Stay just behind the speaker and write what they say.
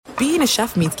Being a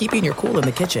chef means keeping your cool in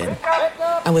the kitchen.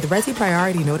 And with Resi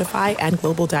Priority Notify and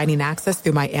Global Dining Access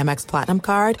through my Amex Platinum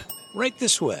card, Right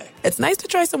this way. it's nice to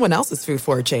try someone else's food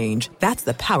for a change. That's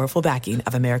the powerful backing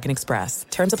of American Express.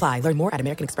 Terms apply. Learn more at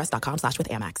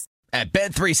americanexpress.com/withAmex. At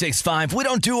Bet365, we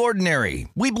don't do ordinary.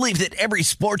 We believe that every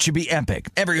sport should be epic.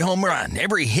 Every home run,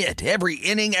 every hit, every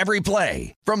inning, every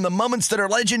play. From the moments that are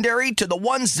legendary to the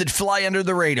ones that fly under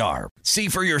the radar. See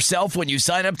for yourself when you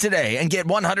sign up today and get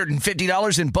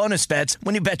 $150 in bonus bets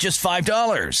when you bet just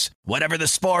 $5. Whatever the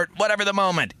sport, whatever the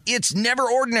moment, it's never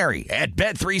ordinary at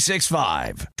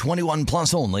Bet365. 21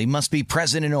 plus only. Must be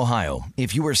present in Ohio.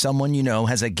 If you or someone you know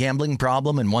has a gambling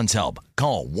problem and wants help,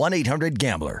 call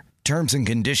 1-800-GAMBLER. Terms and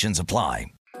conditions apply.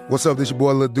 What's up, this your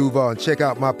boy Lil Duval, and check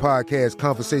out my podcast,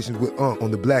 Conversations with Unc, on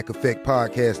the Black Effect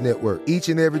Podcast Network. Each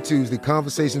and every Tuesday,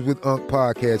 Conversations with Unc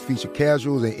podcast feature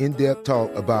casuals and in-depth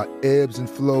talk about ebbs and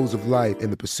flows of life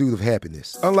and the pursuit of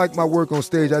happiness. Unlike my work on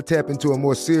stage, I tap into a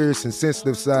more serious and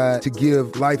sensitive side to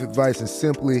give life advice and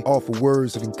simply offer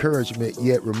words of encouragement,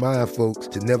 yet remind folks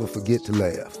to never forget to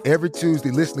laugh. Every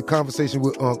Tuesday, listen to Conversation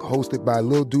with Unc, hosted by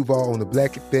Lil Duval on the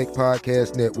Black Effect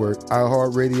Podcast Network,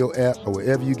 iHeartRadio app, or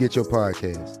wherever you get your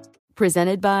podcasts.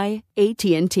 Presented by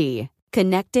AT&T.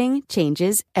 Connecting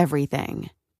changes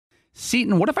everything.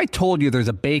 Seton, what if I told you there's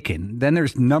a bacon, then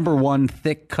there's number one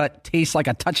thick cut, tastes like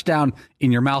a touchdown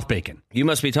in your mouth bacon? You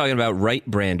must be talking about Wright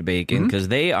brand bacon, because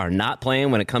they are not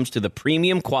playing when it comes to the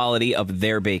premium quality of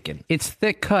their bacon. It's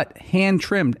thick cut, hand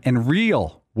trimmed, and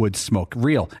real wood smoke.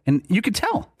 Real. And you can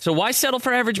tell. So why settle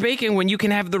for average bacon when you can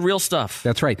have the real stuff?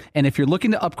 That's right. And if you're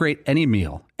looking to upgrade any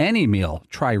meal,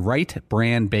 try Wright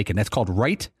brand bacon. That's called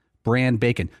Wright brand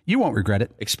bacon. You won't regret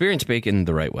it. Experience bacon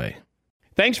the right way.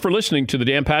 Thanks for listening to the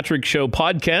Dan Patrick Show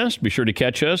podcast. Be sure to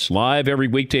catch us live every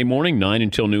weekday morning, 9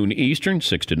 until noon Eastern,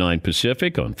 6 to 9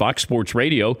 Pacific on Fox Sports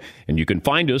Radio. And you can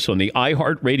find us on the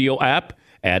iHeartRadio app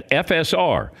at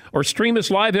FSR, or stream us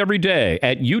live every day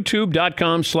at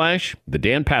youtube.com/The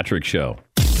Dan Patrick Show.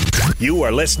 You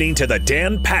are listening to the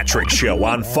Dan Patrick Show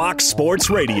on Fox Sports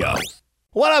Radio.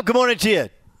 What up? Good morning to you.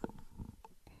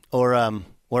 Or,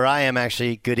 where I am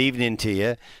actually, good evening to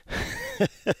you.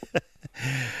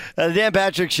 The Dan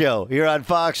Patrick Show here on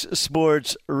Fox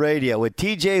Sports Radio with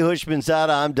TJ Houshmandzadeh.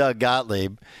 I'm Doug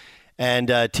Gottlieb. And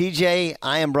TJ,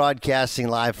 I am broadcasting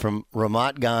live from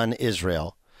Ramat Gan,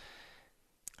 Israel.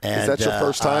 And, is that your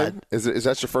first time? Is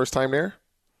that your first time there?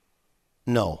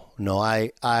 No.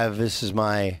 I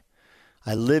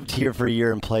lived here for a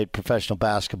year and played professional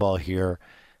basketball here.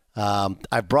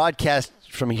 I broadcast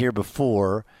from here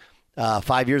before.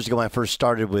 5 years ago when I first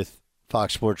started with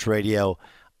Fox Sports Radio,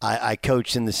 I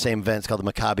coached in the same events called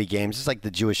the Maccabi Games. It's like the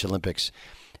Jewish Olympics.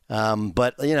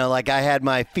 But, I had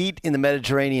my feet in the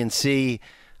Mediterranean Sea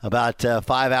about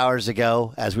 5 hours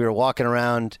ago as we were walking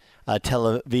around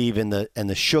Tel Aviv in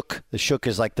the Shuk. The Shuk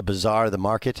is like the bazaar, the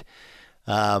market,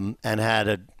 and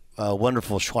had a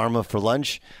wonderful shawarma for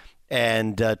lunch.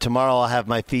 And tomorrow I'll have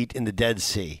my feet in the Dead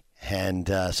Sea. And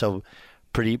so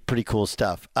pretty cool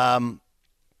stuff. But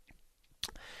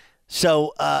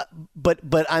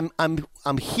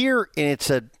I'm here, and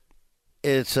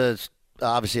it's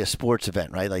obviously a sports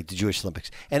event, right? Like the Jewish Olympics,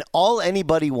 and all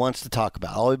anybody wants to talk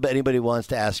about, all anybody wants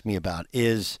to ask me about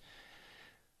is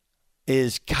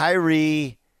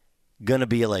Kyrie gonna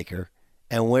be a Laker,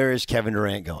 and where is Kevin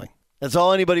Durant going? That's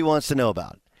all anybody wants to know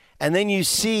about. And then you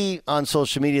see on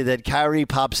social media that Kyrie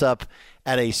pops up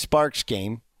at a Sparks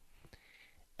game.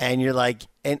 And you're like,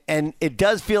 and it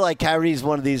does feel like Kyrie's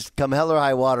one of these, come hell or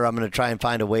high water, I'm going to try and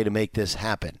find a way to make this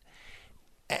happen.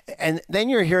 And then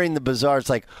you're hearing the bazaar. It's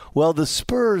like, well, the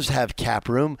Spurs have cap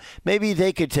room. Maybe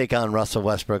they could take on Russell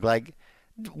Westbrook. Like,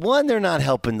 one, they're not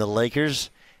helping the Lakers.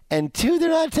 And two, they're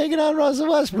not taking on Russell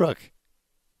Westbrook.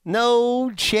 No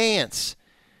chance.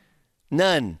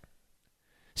 None.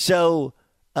 So,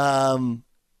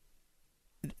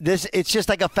 it's just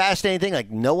like a fascinating thing.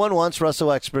 Like, no one wants Russell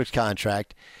Westbrook's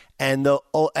contract, and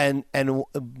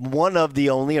one of the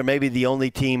only, or maybe the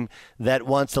only team that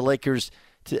wants the Lakers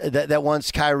that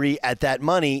wants Kyrie at that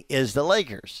money is the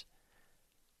Lakers.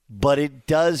 But it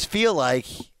does feel like,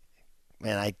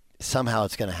 man, somehow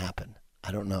it's going to happen.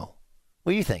 I don't know.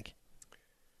 What do you think?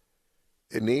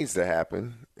 It needs to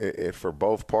happen for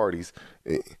both parties.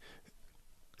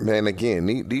 Man,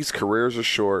 again, these careers are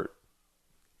short.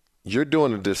 You're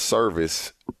doing a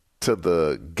disservice to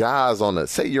the guys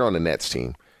say you're on the Nets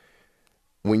team.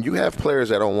 When you have players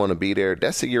that don't want to be there,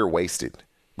 that's a year wasted.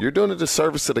 You're doing a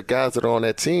disservice to the guys that are on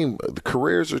that team. The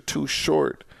careers are too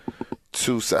short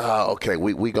to say, okay,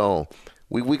 we gonna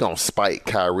spike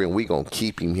Kyrie and we gonna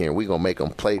keep him here. We gonna make him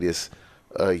play this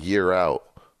year out.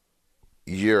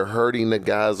 you're hurting the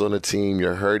guys on the team.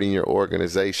 You're hurting your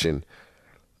organization.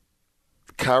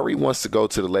 Kyrie wants to go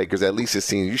to the Lakers. At least it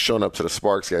seems you showing up to the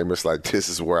Sparks game. It's like, this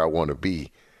is where I want to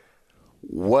be.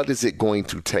 What is it going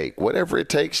to take? Whatever it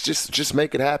takes, just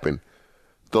make it happen.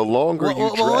 The longer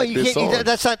you drag this on.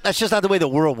 That's just not the way the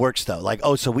world works, though. Like,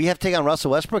 so we have to take on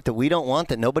Russell Westbrook that we don't want,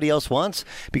 that nobody else wants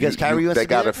because Kyrie wants to. They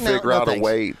got to figure out a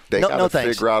way. They got to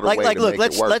figure out a way to make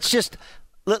it work. Let's just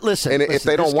listen. And if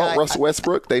they don't want Russell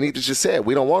Westbrook, they need to just say it.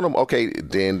 We don't want him. Okay,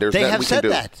 then there's nothing we can do.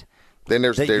 They have said that. Then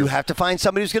there's you have to find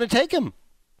somebody who's going to take him.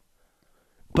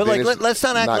 But let's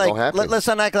not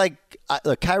act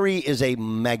like Kyrie is a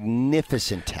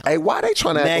magnificent talent. Hey, why they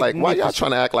trying to act like? Why y'all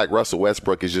trying to act like Russell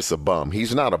Westbrook is just a bum?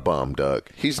 He's not a bum, Doug.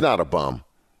 He's not a bum.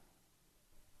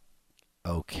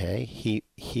 Okay,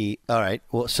 he. All right.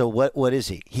 Well, so what is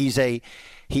he?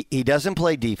 He doesn't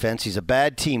play defense. He's a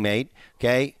bad teammate.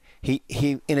 Okay. He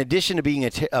in addition to being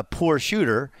a poor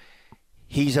shooter,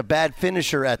 he's a bad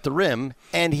finisher at the rim,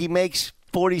 and he makes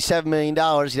 $47 million.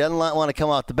 He doesn't want to come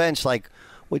off the bench. Like,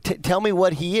 tell me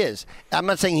what he is. I'm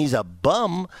not saying he's a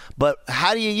bum, but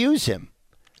how do you use him?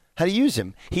 He's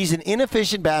an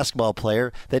inefficient basketball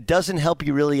player that doesn't help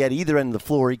you really at either end of the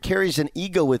floor. He carries an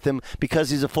ego with him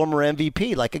because he's a former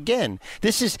MVP. Like, again,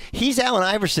 he's Allen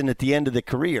Iverson at the end of the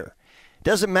career.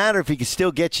 Doesn't matter if he can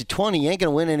still get you 20. You ain't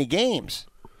going to win any games.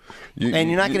 You're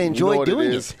not going to enjoy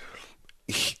doing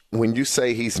it. When you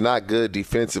say he's not good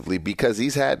defensively, because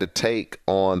he's had to take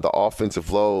on the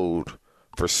offensive load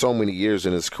for so many years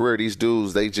in his career, these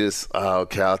dudes, they just,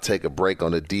 okay, I'll take a break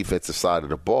on the defensive side of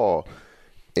the ball.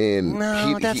 And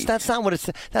that's not what it's.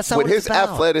 That's not with what it's his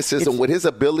athleticism, with his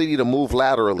ability to move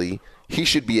laterally, he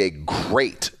should be a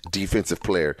great defensive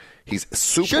player. He's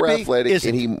super athletic,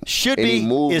 and he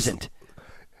moves. Isn't.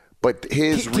 But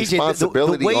his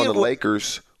responsibility on the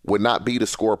Lakers would not be to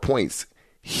score points.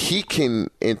 He can,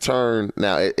 in turn,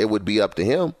 now it would be up to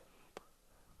him.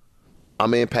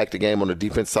 I'm going to impact the game on the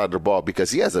defense side of the ball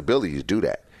because he has the ability to do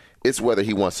that. It's whether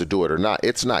he wants to do it or not.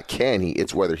 It's not can he,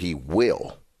 it's whether he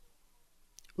will.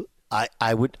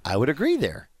 I would agree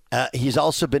there. He's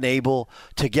also been able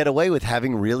to get away with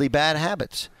having really bad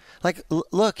habits. Like,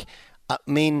 look, I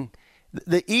mean,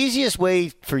 the easiest way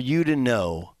for you to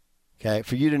know,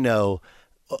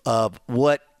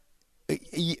 what.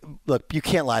 Look, you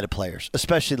can't lie to players,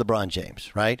 especially LeBron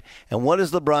James, right? And what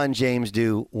does LeBron James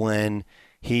do when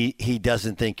he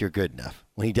doesn't think you're good enough,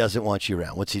 when he doesn't want you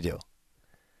around? What's he do?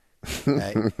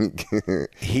 Right?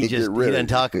 He doesn't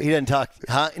talk.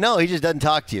 Huh? No, he just doesn't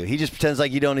talk to you. He just pretends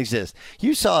like you don't exist.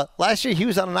 You saw last year he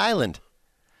was on an island.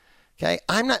 Okay,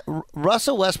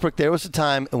 Russell Westbrook. There was a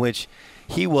time in which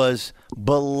he was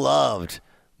beloved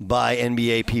by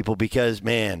NBA people because,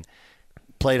 man,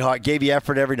 played hard, gave you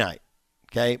effort every night.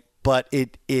 Okay, but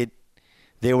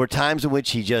there were times in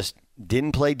which he just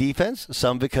didn't play defense.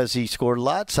 Some because he scored a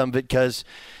lot. Some because,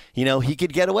 he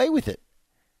could get away with it.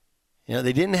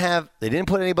 They didn't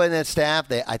put anybody in that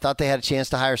staff. I thought they had a chance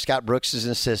to hire Scott Brooks as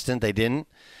an assistant. They didn't.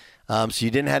 So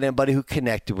you didn't have anybody who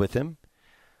connected with him.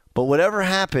 But whatever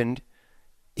happened,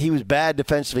 he was bad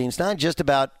defensively. And it's not just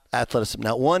about athleticism.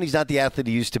 Now, one, he's not the athlete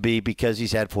he used to be because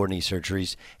he's had 4 knee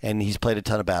surgeries and he's played a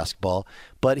ton of basketball.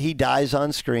 But he dies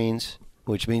on screens,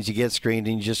 which means you get screened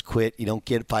and you just quit. You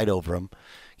don't fight over him.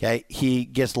 Okay, he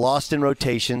gets lost in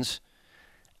rotations.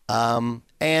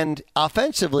 And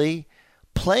offensively,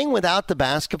 playing without the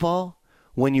basketball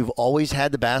when you've always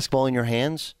had the basketball in your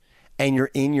hands and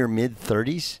you're in your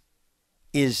mid-30s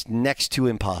is next to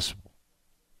impossible.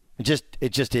 It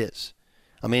just is.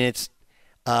 I mean, it's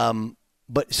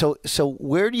but so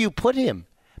where do you put him?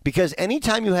 Because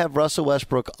anytime you have Russell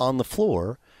Westbrook on the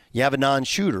floor, you have a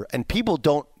non-shooter, and people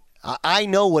don't. I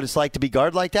know what it's like to be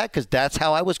guarded like that because that's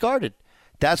how I was guarded.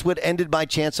 That's what ended my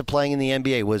chance of playing in the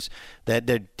NBA was that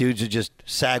the dudes would just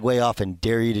sag way off and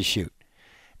dare you to shoot.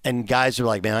 And guys are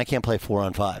like, man, I can't play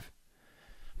 4-on-5.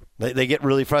 They get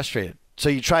really frustrated. So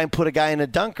you try and put a guy in a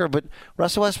dunker, but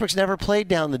Russell Westbrook's never played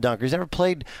down the dunker. He's never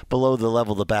played below the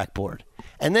level of the backboard.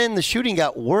 And then the shooting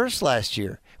got worse last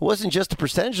year. It wasn't just the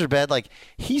percentages are bad. Like,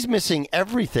 he's missing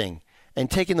everything and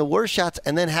taking the worst shots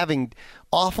and then having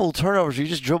awful turnovers. You're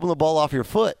just dribbling the ball off your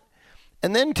foot.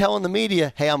 And then telling the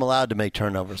media, hey, I'm allowed to make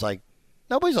turnovers. Like,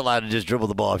 nobody's allowed to just dribble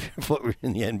the ball off your foot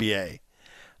in the NBA.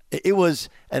 It was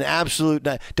an absolute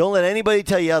 – don't let anybody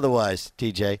tell you otherwise,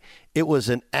 TJ. It was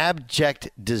an abject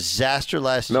disaster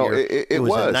last year. It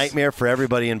was a nightmare for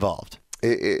everybody involved.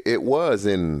 It was,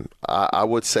 and I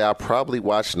would say I probably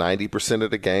watched 90%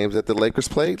 of the games that the Lakers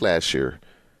played last year.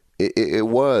 It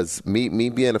was. Me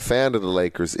being a fan of the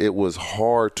Lakers, it was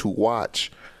hard to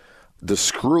watch. The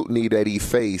scrutiny that he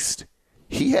faced,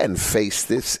 he hadn't faced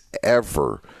this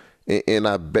ever. And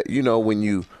I bet,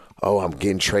 when I'm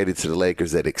getting traded to the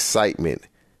Lakers, that excitement,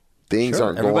 things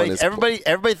aren't going as... Everybody,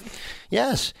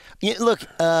 yes. Look,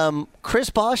 Chris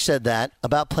Bosh said that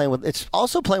about it's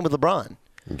also playing with LeBron.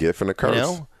 Gift and a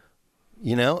curse.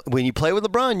 When you play with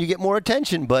LeBron, you get more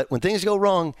attention, but when things go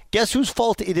wrong, guess whose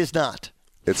fault it is not?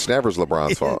 It's never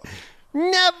LeBron's fault.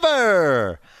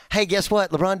 Never. Hey, guess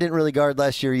what? LeBron didn't really guard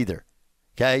last year either.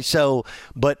 Okay, so,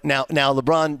 but now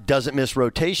LeBron doesn't miss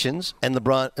rotations, and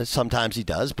LeBron, sometimes he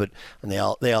does, and they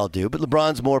all do, but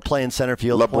LeBron's more playing center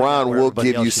field. LeBron will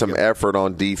give you some effort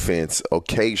on defense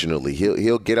occasionally.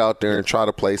 He'll get out there and try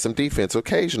to play some defense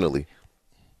occasionally.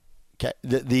 Okay.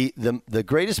 The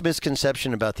greatest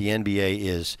misconception about the NBA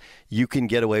is you can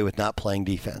get away with not playing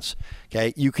defense.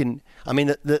 Okay, you can. I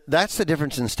mean, that's the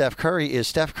difference in Steph Curry.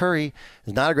 Steph Curry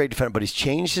is not a great defender, but he's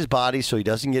changed his body so he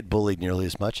doesn't get bullied nearly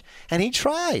as much, and he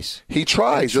tries. He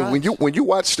tries. When you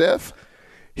watch Steph,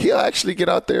 he'll actually get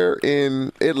out there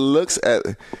and it looks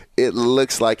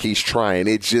like he's trying.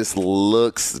 It just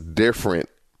looks different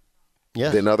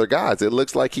than other guys. It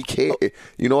looks like he cares.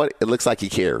 You know what? It looks like he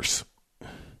cares.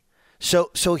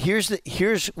 So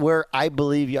here's where I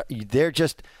believe they're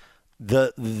just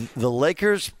the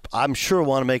Lakers. I'm sure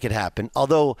want to make it happen.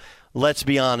 Although, let's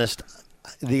be honest,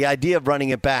 the idea of running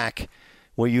it back,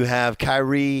 where you have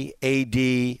Kyrie, AD,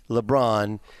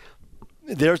 LeBron,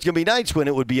 there's going to be nights when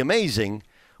it would be amazing.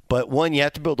 But one, you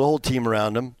have to build a whole team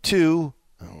around him. Two,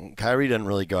 Kyrie doesn't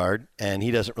really guard, and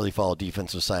he doesn't really follow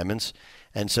defensive assignments.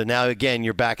 And so now again,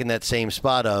 you're back in that same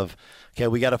spot of, okay,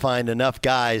 we got to find enough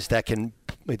guys that can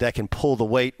pull the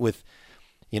weight with,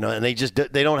 and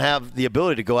they don't have the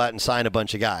ability to go out and sign a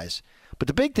bunch of guys. But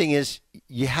the big thing is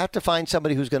you have to find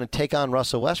somebody who's going to take on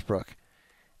Russell Westbrook,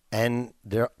 and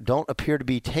there don't appear to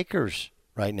be takers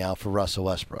right now for Russell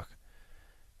Westbrook.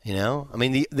 I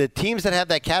mean, the teams that have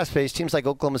that cap space, teams like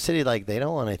Oklahoma City, they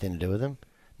don't want anything to do with him.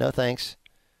 No thanks.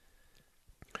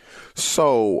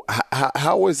 So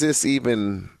how is this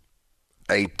even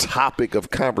a topic of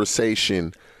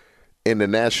conversation in the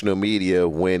national media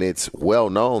when it's well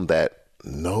known that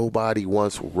nobody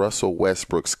wants Russell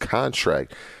Westbrook's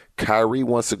contract? Kyrie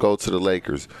wants to go to the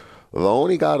Lakers. The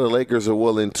only guy the Lakers are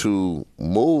willing to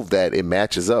move that it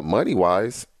matches up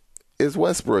money-wise is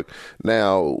Westbrook.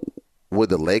 Now, would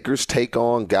the Lakers take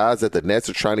on guys that the Nets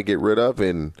are trying to get rid of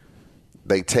and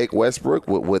they take Westbrook?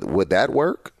 Would that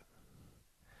work?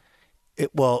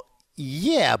 Well,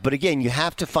 yeah, but again, you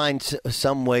have to find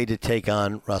some way to take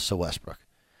on Russell Westbrook.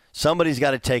 Somebody's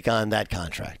got to take on that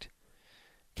contract.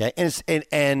 Okay,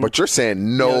 but you're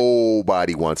saying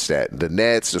nobody wants that. The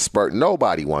Nets, the Spurs,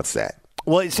 nobody wants that.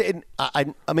 Well,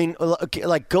 I mean,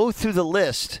 go through the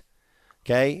list.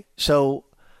 Okay, so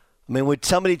I mean, would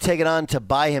somebody take it on to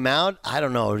buy him out? I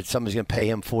don't know. Somebody's going to pay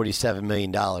him $47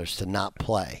 million to not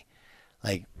play.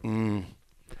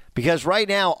 Because right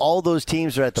now, all those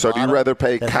teams are at the bottom. So do you rather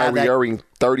pay Kyrie Irving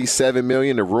 $37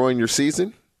 million to ruin your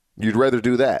season? You'd rather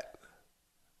do that.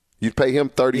 You'd pay him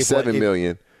 $37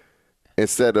 million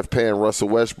instead of paying Russell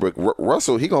Westbrook.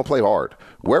 Russell, he's going to play hard.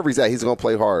 Wherever he's at, he's going to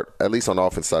play hard, at least on the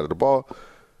offense side of the ball.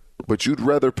 But you'd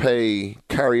rather pay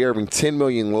Kyrie Irving $10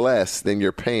 million less than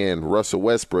you're paying Russell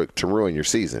Westbrook to ruin your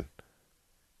season.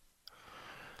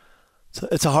 So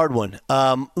it's a hard one.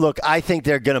 Look, I think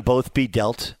they're going to both be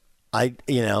dealt. I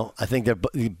think they're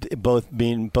both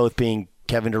being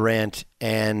Kevin Durant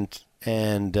and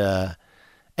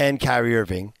Kyrie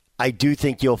Irving. I do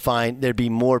think you'll find there'd be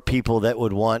more people that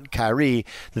would want Kyrie.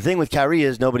 The thing with Kyrie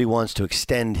is nobody wants to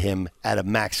extend him at a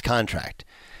max contract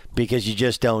because you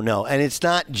just don't know. And it's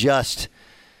not just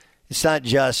the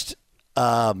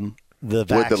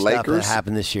vax stuff that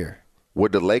happened this year.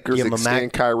 Would the Lakers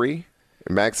extend Kyrie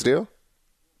a max deal?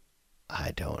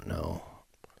 I don't know.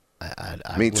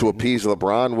 I mean, to appease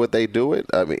LeBron, would they do it?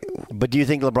 I mean, but do you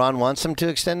think LeBron wants him to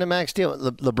extend a max deal?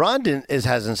 LeBron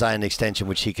hasn't signed an extension,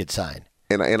 which he could sign.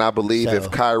 And I believe if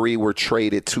Kyrie were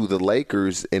traded to the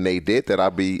Lakers and they did that, I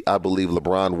believe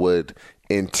LeBron would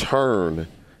in turn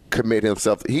commit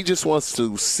himself. He just wants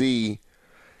to see,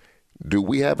 do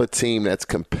we have a team that's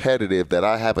competitive that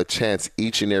I have a chance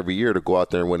each and every year to go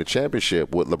out there and win a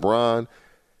championship? With LeBron,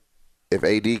 if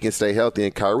AD can stay healthy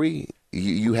and Kyrie,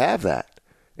 you have that.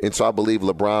 And so I believe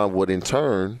LeBron would in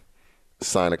turn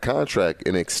sign a contract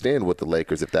and extend with the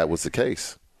Lakers if that was the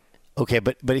case. Okay,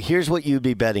 but here's what you'd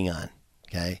be betting on.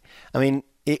 Okay, I mean,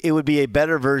 it would be a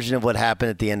better version of what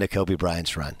happened at the end of Kobe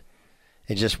Bryant's run.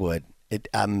 It just would.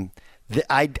 I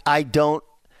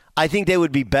think they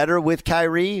would be better with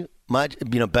Kyrie, much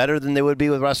better than they would be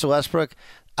with Russell Westbrook.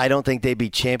 I don't think they'd be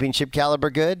championship caliber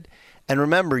good. And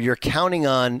remember, you're counting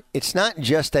on. It's not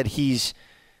just that he's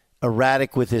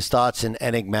erratic with his thoughts and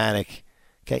enigmatic.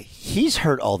 Okay, he's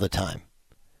hurt all the time.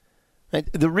 Right?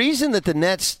 The reason that the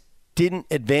Nets didn't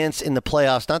advance in the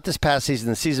playoffs, not this past season,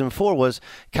 the season before, was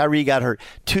Kyrie got hurt.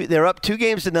 They're up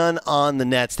 2-0 on the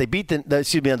Nets. They beat on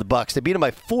the Bucks. They beat them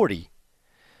by 40.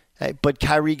 Okay? But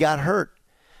Kyrie got hurt.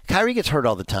 Kyrie gets hurt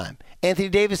all the time. Anthony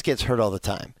Davis gets hurt all the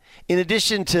time. In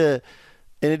addition to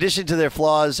their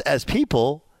flaws as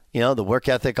people, the work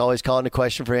ethic always called into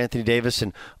question for Anthony Davis,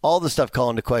 and all the stuff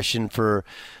called into question for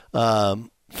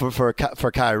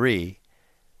Kyrie.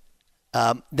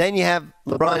 Then you have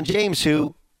LeBron James,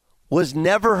 who was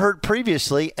never hurt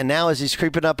previously, and now as he's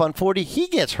creeping up on 40, he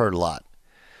gets hurt a lot.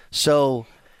 So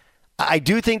I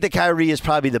do think that Kyrie is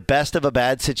probably the best of a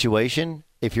bad situation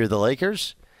if you're the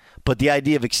Lakers. But the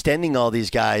idea of extending all these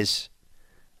guys,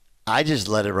 I just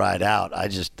let it ride out.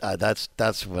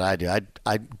 That's what I do.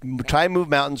 I try and move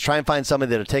mountains, try and find somebody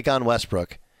that'll take on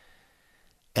Westbrook.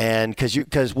 And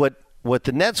because what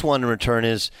the Nets want in return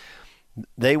is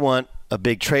they want a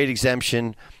big trade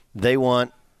exemption. They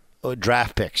want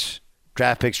draft picks.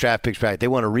 Right. They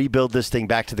want to rebuild this thing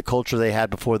back to the culture they had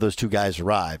before those two guys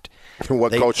arrived.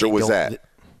 What culture was that?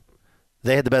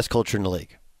 They had the best culture in the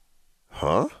league.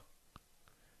 Huh?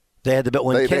 They had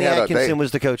when Kenny Atkinson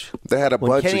was the coach. They had a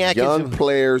bunch of young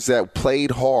players that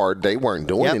played hard. They weren't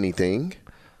doing anything.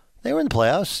 They were in the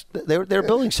playoffs. They were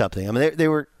building something. I mean, they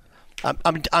were.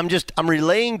 I'm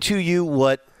relaying to you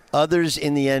what others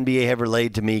in the NBA have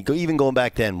relayed to me, even going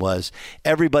back then, was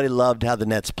everybody loved how the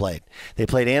Nets played. They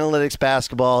played analytics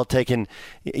basketball, getting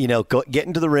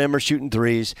to the rim or shooting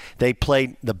threes. They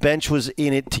played, the bench was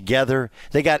in it together.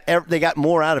 They got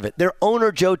more out of it. Their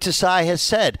owner, Joe Tsai, has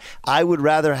said, I would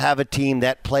rather have a team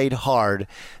that played hard,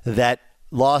 that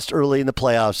lost early in the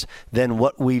playoffs, than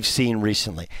what we've seen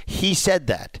recently. He said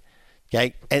that.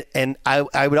 Okay, and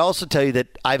I would also tell you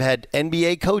that I've had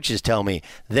NBA coaches tell me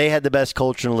they had the best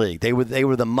culture in the league. They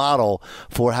were the model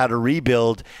for how to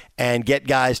rebuild and get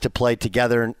guys to play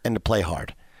together and to play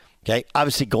hard. Okay,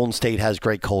 obviously Golden State has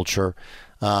great culture,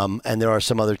 and there are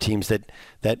some other teams that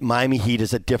Miami Heat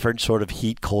is a different sort of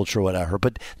Heat culture or whatever.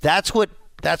 But that's what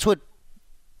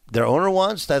their owner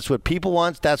wants. That's what people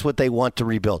want. That's what they want to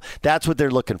rebuild. That's what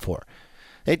they're looking for.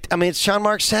 Sean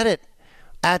Marks said it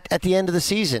at the end of the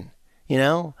season.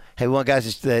 Hey, we want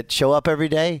guys that show up every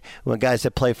day. We want guys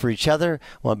that play for each other.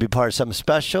 We want to be part of something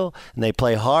special, and they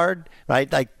play hard,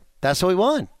 right? Like, that's what we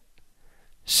want.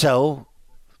 So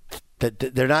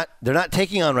they're not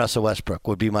taking on Russell Westbrook.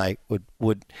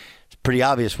 It's pretty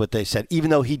obvious what they said. Even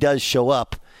though he does show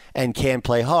up and can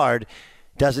play hard,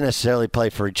 doesn't necessarily play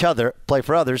for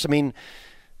others. I mean,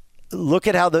 look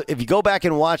at if you go back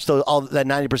and watch all that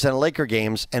 90% of Laker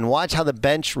games and watch how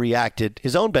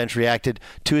his own bench reacted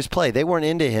to his play. They weren't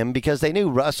into him because they knew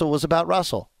Russell was about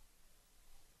Russell.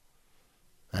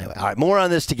 Anyway, all right, more on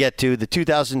this to get to. The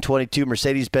 2022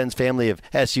 Mercedes-Benz family of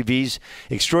SUVs.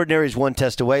 Extraordinary is one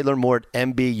test away. Learn more at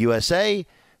MBUSA.com.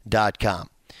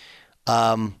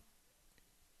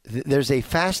 There's a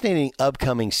fascinating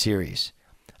upcoming series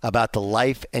about the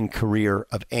life and career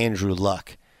of Andrew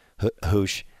Luck.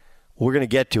 Hoosh. We're going to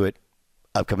get to it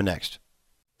upcoming next.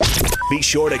 Be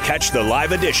sure to catch the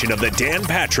live edition of the Dan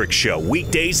Patrick Show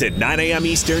weekdays at 9 a.m.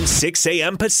 Eastern, 6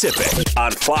 a.m. Pacific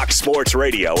on Fox Sports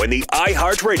Radio and the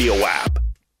iHeartRadio app.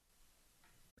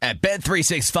 At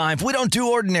Bet365, we don't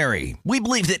do ordinary. We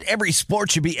believe that every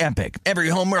sport should be epic. Every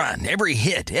home run, every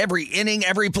hit, every inning,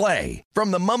 every play. From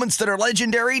the moments that are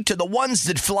legendary to the ones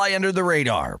that fly under the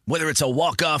radar. Whether it's a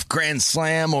walk-off grand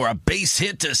slam or a base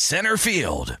hit to center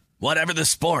field. Whatever the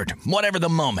sport, whatever the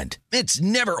moment, it's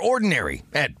never ordinary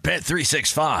at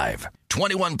Bet365.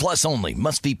 21 plus only.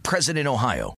 Must be present in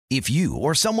Ohio. If you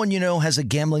or someone you know has a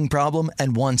gambling problem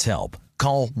and wants help,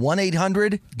 call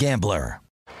 1-800-GAMBLER.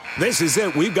 This is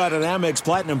it. We've got an Amex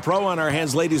Platinum Pro on our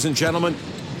hands, ladies and gentlemen.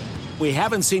 We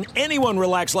haven't seen anyone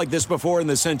relax like this before in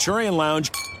the Centurion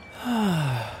Lounge.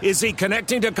 Is he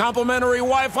connecting to complimentary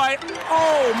Wi-Fi?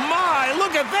 Oh, my.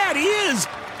 Look at that. He is.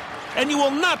 And you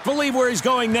will not believe where he's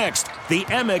going next. The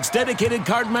Amex dedicated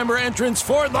card member entrance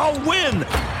for the win.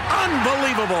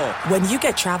 Unbelievable. When you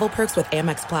get travel perks with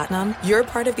Amex Platinum, you're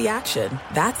part of the action.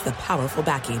 That's the powerful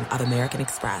backing of American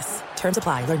Express. Terms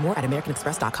apply. Learn more at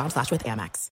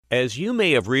americanexpress.com/withAmex. As you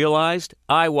may have realized,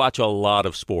 I watch a lot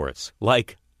of sports.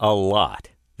 Like, a lot.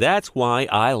 That's why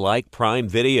I like Prime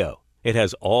Video. It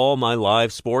has all my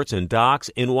live sports and docs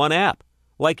in one app.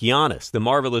 Like Giannis, The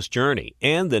Marvelous Journey,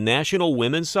 and the National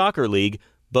Women's Soccer League,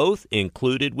 both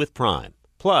included with Prime.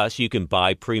 Plus, you can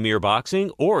buy Premier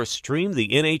Boxing or stream the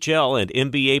NHL and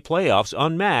NBA playoffs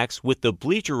on Max with the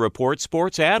Bleacher Report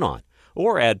Sports add-on,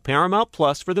 or add Paramount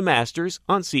Plus for the Masters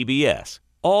on CBS.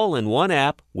 All in one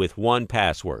app with one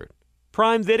password.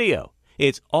 Prime Video.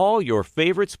 It's all your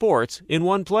favorite sports in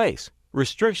one place.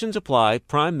 Restrictions apply.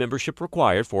 Prime membership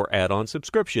required for add-on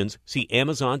subscriptions. See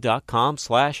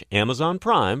Amazon.com/Amazon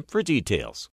Prime for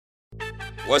details.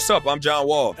 What's up? I'm John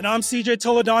Wall. And I'm CJ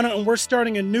Toledano, and we're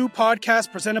starting a new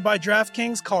podcast presented by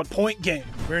DraftKings called Point Game.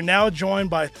 We're now joined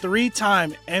by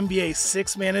three-time NBA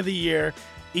Sixth Man of the Year,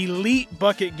 elite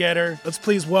bucket getter. Let's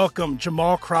please welcome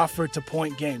Jamal Crawford to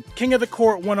Point Game. King of the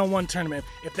Court one-on-one tournament.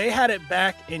 If they had it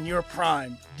back in your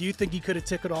prime, do you think you could have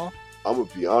took it all? I'm going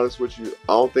to be honest with you.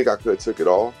 I don't think I could have took it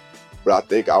all, but I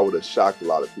think I would have shocked a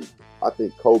lot of people. I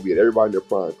think Kobe and everybody in their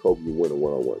prime, Kobe would win a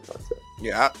one-on-one contest.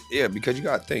 Yeah, because you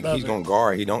got to think he's going to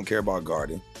guard. He don't care about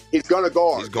guarding. He's going to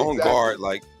guard. He's going to guard.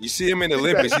 Like, you see him in the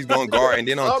Olympics, he's going to guard. And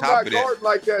then on top of that. I'm not guarding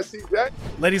like that, CJ.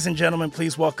 Ladies and gentlemen,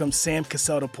 please welcome Sam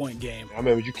Cassell to Point Game. I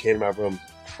remember you came out from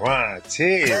prime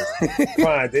 10.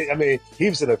 I mean, he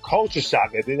was in a culture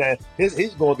shock. And then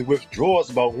he's going through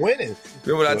withdrawals about winning.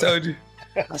 Remember what I told you?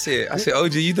 I said,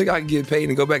 OG, you think I can get paid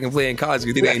and go back and play in college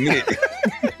because it ain't it?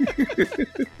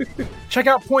 Check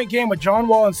out Point Game with John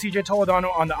Wall and CJ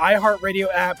Toledano on the iHeartRadio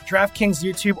app, DraftKings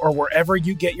YouTube, or wherever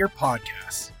you get your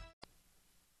podcasts.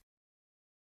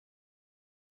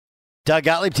 Doug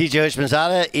Gottlieb, TJ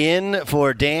Houshmandzadeh in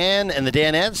for Dan and the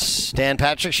Danettes. Dan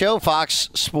Patrick Show, Fox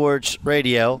Sports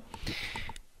Radio.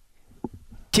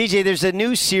 TJ, there's a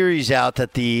new series out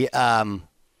that the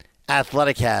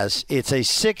Athletic has. It's a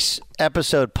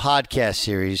 6-episode podcast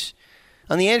series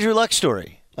on the Andrew Luck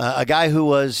story, a guy who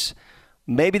was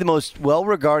maybe the most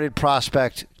well-regarded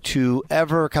prospect to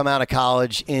ever come out of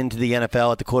college into the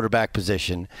NFL at the quarterback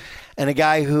position, and a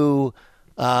guy who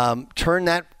turned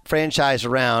that franchise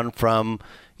around from,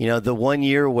 the 1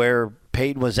 year where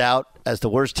Peyton was out as the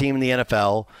worst team in the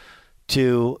NFL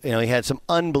to, he had some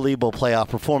unbelievable playoff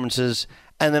performances,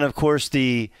 and then of course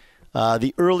the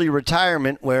early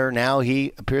retirement where now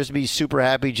he appears to be super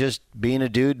happy just being a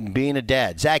dude and being a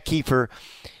dad. Zach Kiefer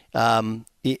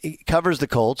he covers the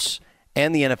Colts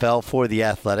and the NFL for The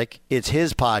Athletic. It's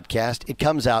his podcast. It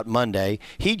comes out Monday.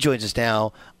 He joins us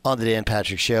now on the Dan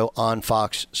Patrick Show on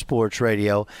Fox Sports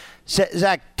Radio.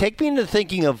 Zach, take me into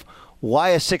thinking of why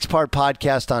a 6-part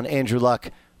podcast on Andrew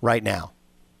Luck right now.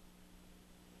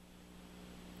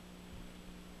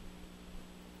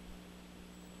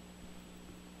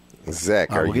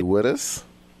 Zach, are you with us?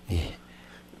 Yeah.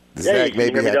 Zach,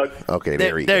 maybe. Okay,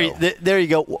 there you go. There you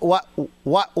go.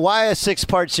 Why a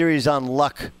 6-part series on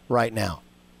Luck right now?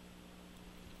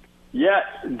 Yeah,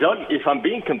 Doug, if I'm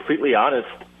being completely honest,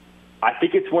 I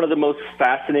think it's one of the most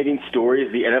fascinating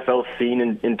stories the NFL's seen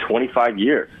in 25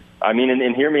 years. I mean,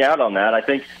 and hear me out on that. I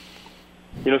think,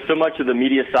 so much of the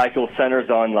media cycle centers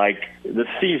on, like, the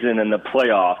season and the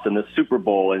playoffs and the Super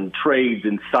Bowl and trades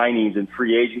and signings and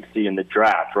free agency and the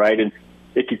draft, right? And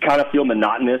it could kind of feel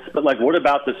monotonous. But, like, what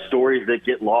about the stories that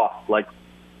get lost? Like,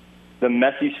 the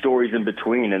messy stories in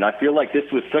between. And I feel like this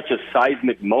was such a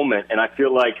seismic moment. And I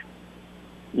feel like,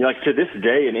 to this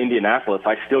day in Indianapolis,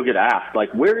 I still get asked,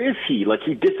 like, where is he? Like,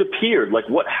 he disappeared. Like,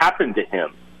 what happened to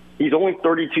him? He's only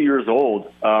 32 years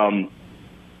old.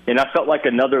 And I felt like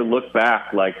another look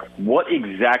back, like, what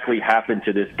exactly happened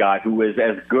to this guy who was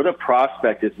as good a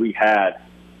prospect as we had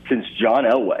since John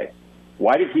Elway?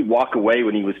 Why did he walk away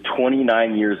when he was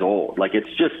 29 years old? Like, it's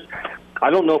just, I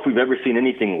don't know if we've ever seen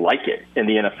anything like it in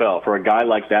the NFL for a guy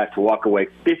like that to walk away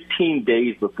 15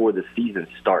 days before the season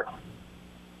starts.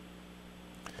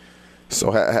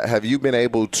 So have you been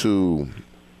able to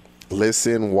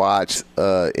listen, watch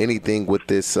anything with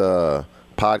this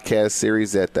podcast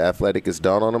series that The Athletic has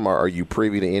done on them? Or are you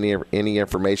privy to any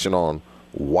information on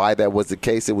why that was the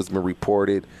case? It was been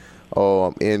reported, oh,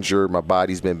 I'm injured, my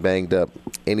body's been banged up.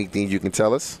 Anything you can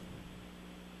tell us?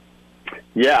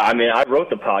 Yeah, I mean, I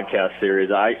wrote the podcast series.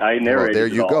 I narrated. There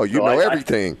you go. You know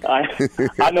everything.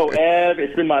 I know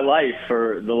it's been my life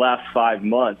for the last 5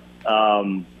 months.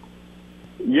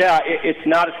 Yeah, it's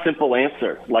not a simple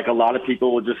answer. Like, a lot of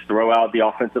people will just throw out the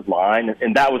offensive line,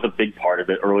 and that was a big part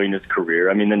of it early in his career.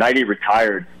 I mean, the night he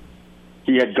retired,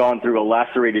 he had gone through a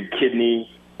lacerated kidney,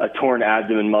 a torn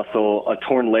abdomen muscle, a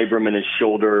torn labrum in his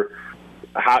shoulder,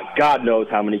 God knows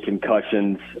how many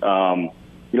concussions. The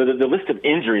list of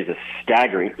injuries is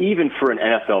staggering, even for an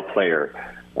NFL player.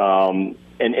 And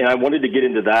I wanted to get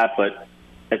into that, but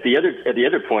at the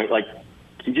other point, like,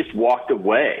 he just walked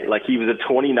away. Like, he was a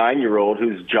 29-year-old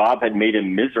whose job had made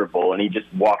him miserable, and he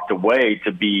just walked away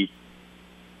to be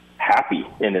happy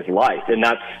in his life. And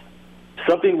that's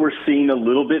something we're seeing a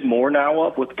little bit more now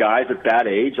of with guys at that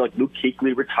age. Like, Luke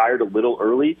Kuechly retired a little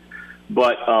early,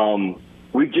 but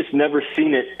we've just never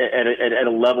seen it at a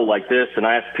level like this. And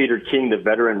I asked Peter King, the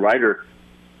veteran writer,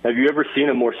 have you ever seen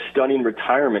a more stunning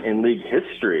retirement in league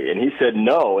history? And he said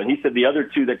no. And he said the other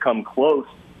two that come close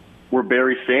were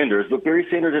Barry Sanders. But Barry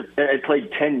Sanders had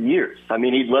played 10 years. I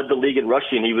mean, he'd led the league in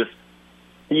rushing.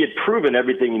 He had proven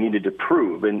everything he needed to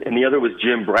prove. And the other was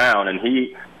Jim Brown. And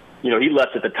he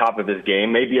left at the top of his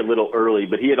game, maybe a little early,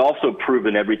 but he had also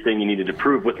proven everything he needed to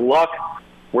prove. With Luck,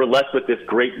 we're left with this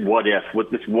great what if, with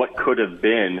this what could have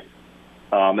been.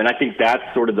 And I think that's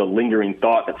sort of the lingering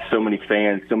thought that so many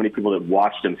fans, so many people that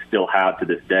watched him still have to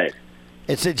this day.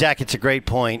 Jack, it's a great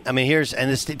point. I mean,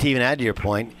 this to even add to your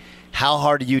point, how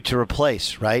hard are you to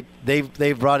replace, right?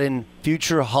 They've brought in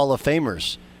future Hall of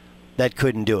Famers that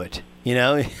couldn't do it.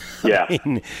 Yeah. I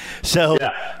mean, so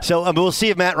we'll see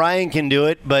if Matt Ryan can do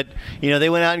it. But they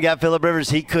went out and got Phillip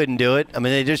Rivers. He couldn't do it. I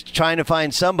mean, they're just trying to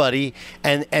find somebody.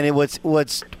 And what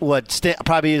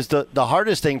probably is the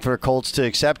hardest thing for Colts to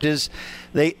accept is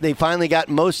they finally got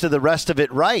most of the rest of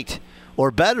it right or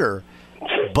better.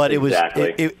 But it was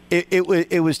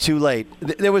it was too late.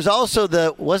 There was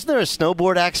also wasn't there a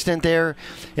snowboard accident there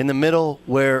in the middle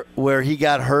where he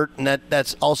got hurt, and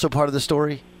that's also part of the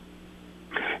story.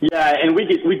 Yeah, and we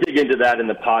dig into that in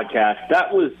the podcast.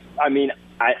 That was,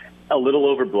 a little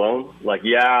overblown.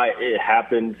 It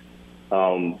happened.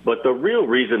 But the real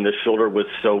reason the shoulder was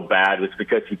so bad was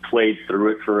because he played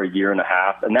through it for a year and a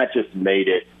half, and that just made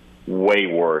it way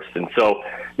worse. And so,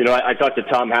 I talked to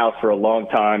Tom House for a long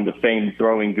time, the famed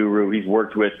throwing guru. He's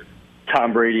worked with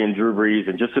Tom Brady and Drew Brees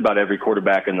and just about every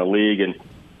quarterback in the league. And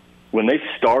when they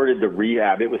started the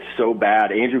rehab, it was so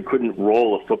bad. Andrew couldn't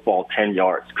roll a football 10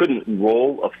 yards. And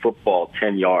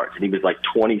he was like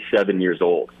 27 years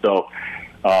old. So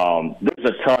there's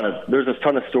a ton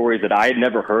of stories that I had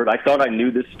never heard. I thought I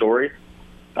knew this story.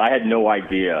 I had no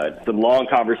idea. The long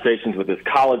conversations with his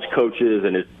college coaches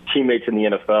and his teammates in the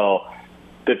NFL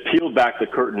that peeled back the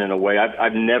curtain in a way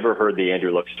I've never heard the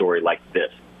Andrew Luck story like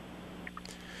this.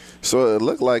 So it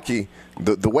looked like the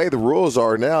way the rules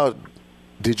are now.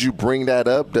 Did you bring that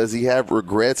up? Does he have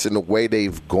regrets in the way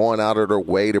they've gone out of their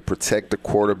way to protect the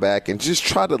quarterback and just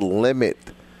try to limit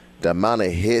the amount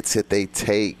of hits that they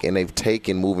take and they've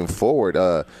taken moving forward?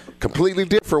 Completely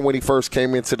different when he first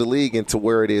came into the league into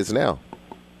where it is now.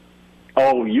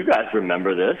 Oh, you guys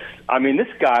remember this. This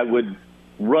guy would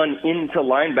run into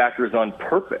linebackers on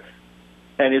purpose,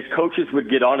 and his coaches would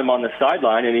get on him on the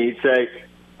sideline, and he'd say,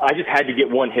 I just had to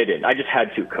get one hit in. I just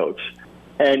had to, coach.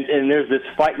 And there's this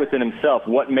fight within himself.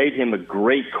 What made him a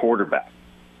great quarterback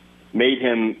made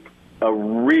him a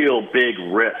real big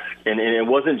risk. And it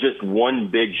wasn't just one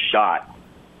big shot.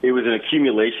 It was an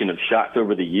accumulation of shots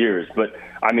over the years. But,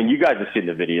 you guys have seen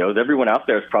the videos. Everyone out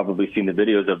there has probably seen the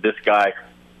videos of this guy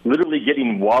literally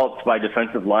getting walloped by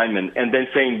defensive linemen and then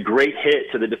saying great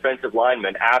hit to the defensive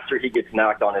lineman after he gets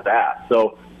knocked on his ass.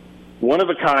 So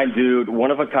one-of-a-kind dude,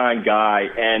 one-of-a-kind guy.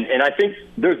 And I think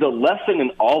there's a lesson in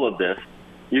all of this.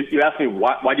 You asked me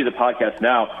why do the podcast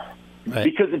now? Right.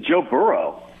 Because of Joe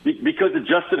Burrow, because of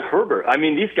Justin Herbert.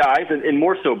 These guys, and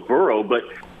more so Burrow, but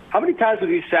how many times was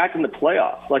he sacked in the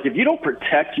playoffs? If you don't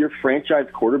protect your franchise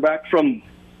quarterback from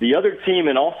the other team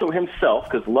and also himself,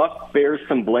 because Luck bears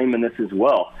some blame in this as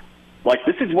well,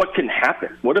 this is what can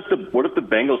happen. What if the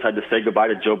Bengals had to say goodbye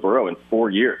to Joe Burrow in 4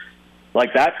 years?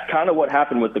 That's kind of what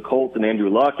happened with the Colts and Andrew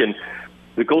Luck, and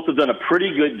the Colts have done a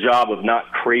pretty good job of not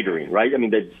cratering, right?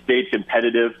 They've stayed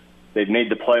competitive. They've made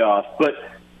the playoffs. But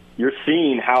you're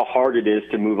seeing how hard it is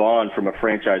to move on from a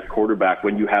franchise quarterback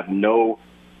when you have no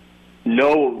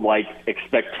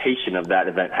expectation of that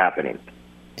event happening.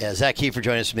 Yeah, Zach Kiefer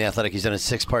joining us from The Athletic. He's done a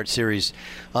 6-part series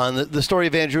on the story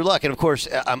of Andrew Luck. And, of course,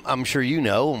 I'm sure you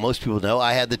know, most people know,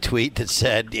 I had the tweet that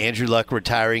said Andrew Luck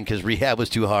retiring because rehab was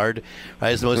too hard.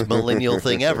 Right? It's the most millennial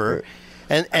thing ever.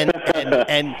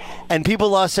 And people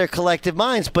lost their collective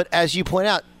minds. But as you point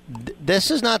out, this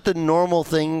is not the normal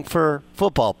thing for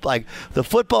football. The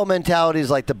football mentality is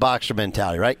like the boxer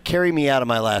mentality, right? Carry me out of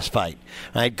my last fight.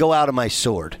 Right? Go out of my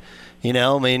sword.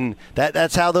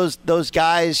 That's how those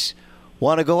guys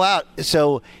want to go out.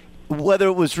 So whether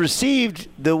it was received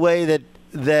the way that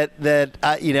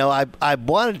I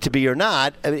wanted it to be or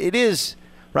not, it is,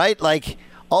 right?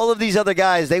 All of these other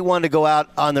guys, they wanted to go out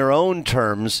on their own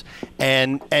terms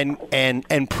and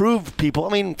prove people.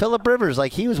 Phillip Rivers,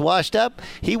 he was washed up.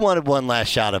 He wanted one last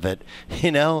shot of it.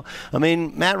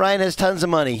 Matt Ryan has tons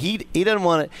of money. He doesn't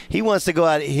want it. He wants to go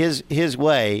out his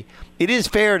way. It is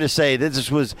fair to say that this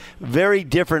was very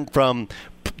different from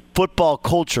football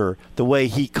culture, the way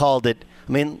he called it.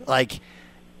 The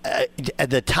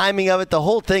timing of it, the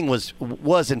whole thing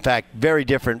was in fact very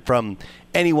different from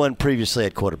anyone previously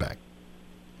at quarterback.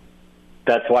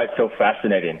 That's why it's so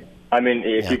fascinating. I mean,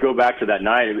 if you go back to that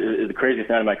night, it was the craziest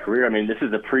night of my career. I mean, this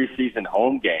is a preseason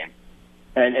home game.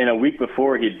 And a week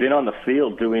before, he'd been on the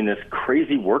field doing this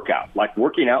crazy workout, like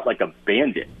working out like a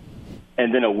bandit.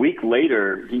 And then a week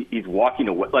later, he's walking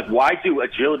away. Like, why do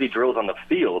agility drills on the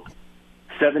field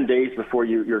 7 days before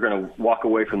you're going to walk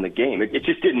away from the game? It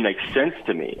just didn't make sense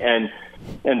to me. And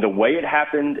the way it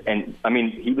happened, and, I mean,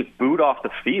 he was booed off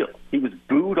the field. He was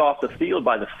booed off the field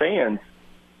by the fans.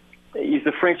 He's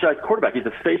the franchise quarterback. He's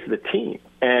the face of the team.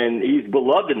 And he's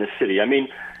beloved in the city. I mean,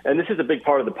 and this is a big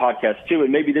part of the podcast, too,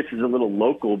 and maybe this is a little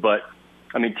local, but,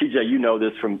 I mean, TJ, you know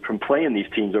this from playing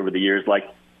these teams over the years. Like,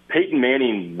 Peyton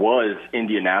Manning was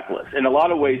Indianapolis, in a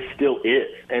lot of ways still is,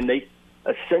 and they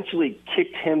essentially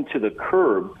kicked him to the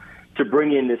curb to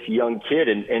bring in this young kid,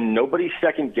 and nobody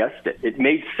second-guessed it. It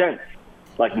made sense.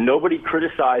 Like, nobody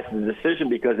criticized the decision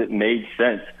because it made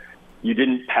sense. You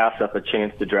didn't pass up a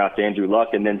chance to draft Andrew Luck,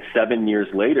 and then 7 years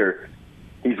later,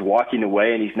 he's walking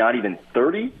away, and he's not even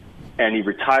 30, and he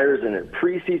retires in a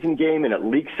preseason game, and it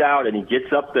leaks out, and he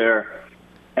gets up there,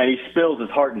 and he spills his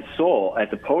heart and soul at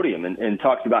the podium and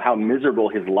talks about how miserable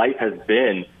his life has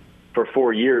been for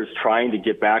 4 years trying to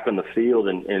get back on the field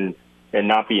and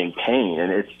not be in pain.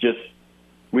 And it's just,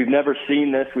 we've never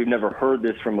seen this. We've never heard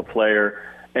this from a player.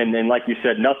 And then, like you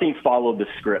said, nothing followed the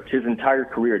script. His entire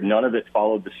career, none of it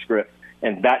followed the script.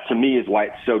 And that, to me, is why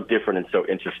it's so different and so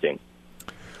interesting.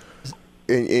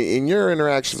 In your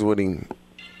interactions with him,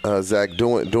 Zach,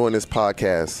 doing this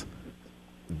podcast,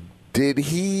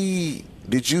 did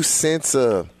you sense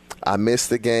I missed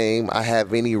the game, I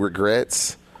have any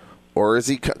regrets? Or is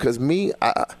he, because me,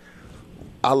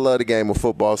 I love the game of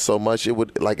football so much, it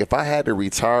would, like, if I had to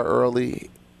retire early,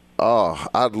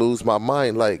 I'd lose my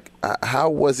mind. Like, how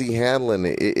was he handling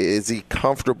it? Is he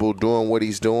comfortable doing what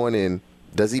he's doing, and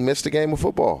does he miss the game of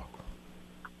football?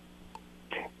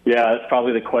 Yeah, that's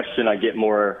probably the question I get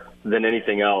more than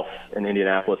anything else in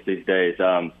Indianapolis these days.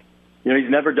 He's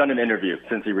never done an interview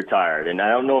since he retired, and I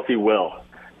don't know if he will.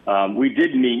 We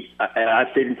did meet, and I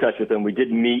stayed in touch with him. We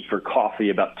did meet for coffee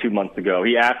about 2 months ago.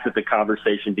 He asked that the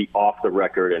conversation be off the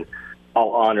record, and I'll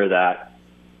honor that.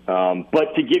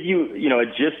 But to give you, a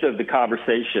gist of the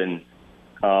conversation,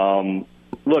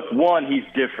 look, one, he's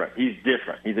different. He's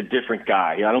different. He's a different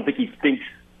guy. I don't think he thinks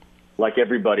like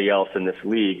everybody else in this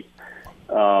league.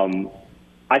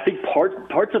 I think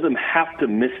parts of him have to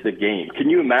miss the game. Can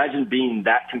you imagine being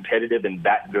that competitive and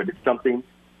that good at something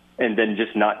and then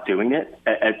just not doing it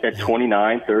at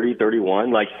 29, 30,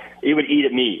 31? Like, it would eat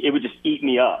at me. It would just eat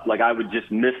me up. Like, I would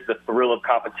just miss the thrill of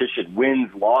competition,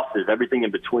 wins, losses, everything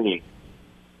in between.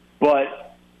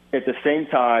 But at the same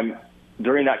time,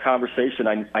 during that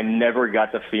conversation, I never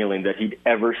got the feeling that he'd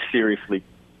ever seriously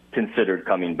considered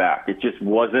coming back. It just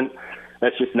wasn't.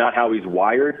 That's just not how he's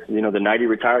wired. The night he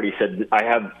retired, he said, I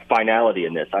have finality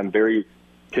in this. I'm very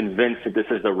convinced that this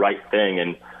is the right thing.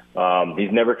 And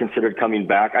he's never considered coming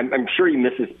back. I'm sure he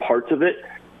misses parts of it,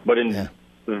 but in a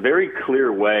very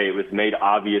clear way, it was made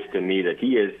obvious to me that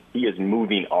he is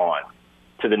moving on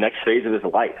to the next phase of his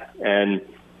life. And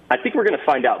I think we're going to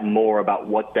find out more about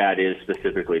what that is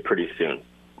specifically pretty soon.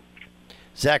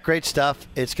 Zach, great stuff.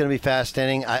 It's going to be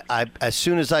fascinating. I as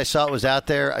soon as I saw it was out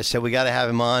there, I said we got to have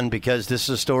him on because this is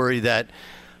a story that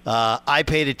I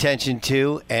paid attention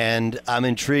to, and I'm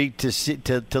intrigued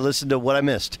to listen to what I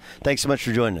missed. Thanks so much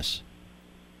for joining us.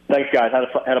 Thanks, guys.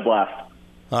 Had a blast.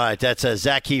 All right, that's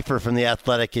Zach Kiefer from The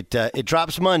Athletic. It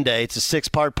drops Monday. It's a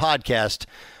 6-part podcast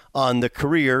on the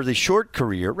relatively short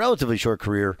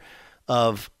career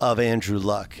of Andrew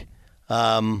Luck.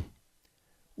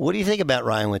 What do you think about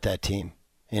Ryan with that team?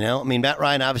 Matt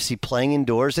Ryan obviously playing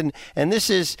indoors, and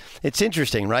it's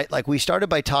interesting, right? Like, we started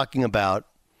by talking about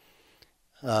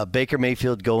Baker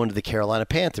Mayfield going to the Carolina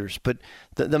Panthers, but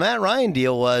the Matt Ryan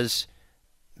deal was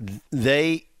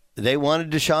they wanted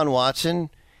Deshaun Watson.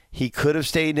 He could have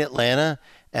stayed in Atlanta,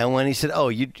 and when he said,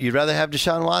 you'd rather have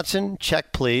Deshaun Watson?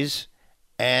 Check, please.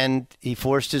 And he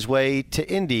forced his way to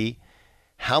Indy.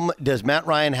 Does Matt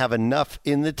Ryan have enough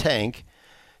in the tank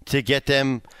to get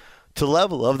them to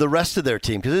level of the rest of their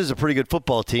team? Because this is a pretty good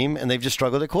football team, and they've just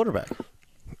struggled at quarterback.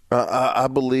 I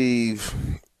believe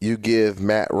you give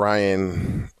Matt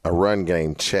Ryan a run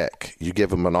game, check. You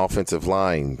give him an offensive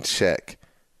line, check.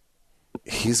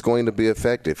 He's going to be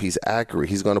effective. He's accurate.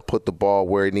 He's going to put the ball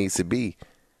where it needs to be.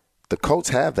 The Colts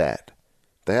have that.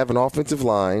 They have an offensive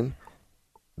line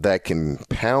that can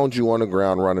pound you on the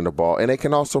ground running the ball, and they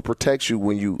can also protect you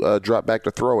when you drop back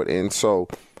to throw it. And so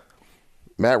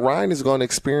Matt Ryan is going to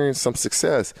experience some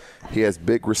success. He has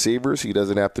big receivers. He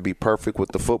doesn't have to be perfect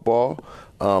with the football.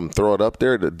 Throw it up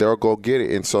there, they'll go get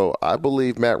it. And so I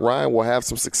believe Matt Ryan will have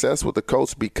some success with the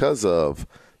Colts because of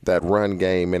that run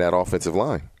game and that offensive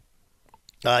line.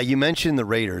 You mentioned the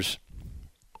Raiders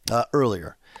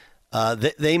earlier.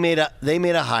 They made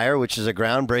a hire, which is a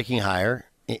groundbreaking hire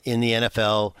in the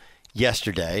NFL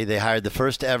yesterday. They hired the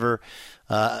first ever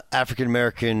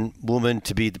African-American woman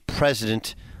to be the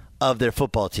president of their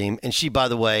football team. And she, by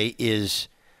the way, is,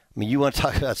 I mean, you want to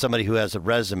talk about somebody who has a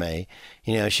resume.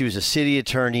 You know, she was a city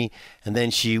attorney, and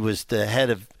then she was the head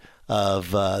of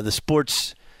the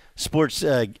sports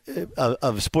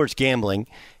gambling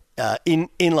in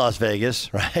Las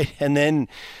Vegas, right? And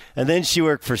then she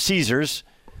worked for Caesars,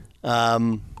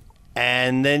 and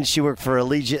then she worked for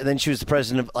Allegiant. Then she was the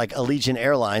president of Allegiant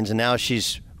Airlines, and now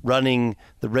she's running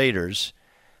the Raiders.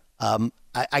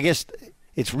 I guess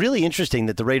it's really interesting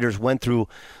that the Raiders went through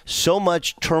so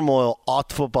much turmoil off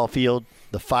the football field,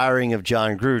 the firing of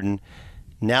John Gruden.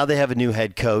 Now they have a new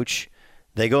head coach.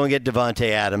 They go and get Devontae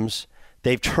Adams.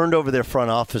 They've turned over their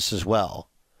front office as well.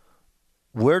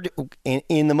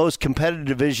 In the most competitive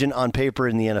division on paper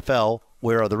in the NFL,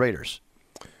 where are the Raiders?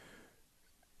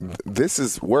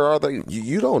 Where are they?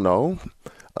 You don't know.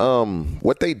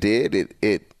 What they did,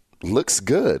 it looks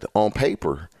good on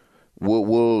paper.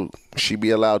 Will she be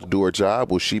allowed to do her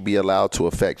job? Will she be allowed to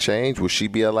affect change? Will she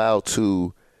be allowed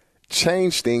to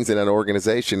change things in an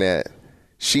organization that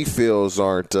she feels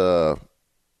aren't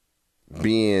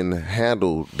being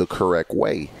handled the correct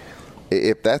way?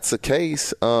 If that's the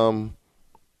case, the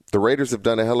Raiders have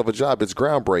done a hell of a job. It's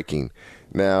groundbreaking.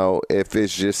 Now, if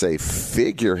it's just a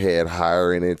figurehead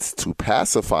hire and it's to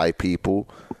pacify people,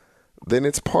 then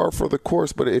it's par for the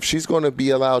course. But if she's going to be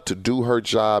allowed to do her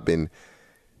job and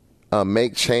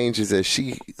make changes as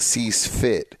she sees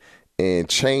fit and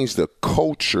change the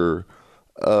culture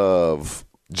of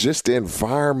just the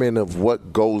environment of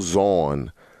what goes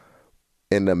on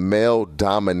in the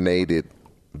male-dominated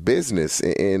business,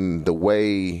 in the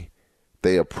way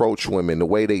they approach women, the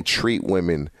way they treat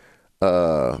women,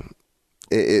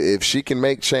 if she can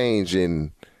make change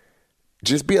and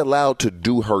just be allowed to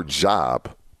do her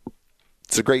job,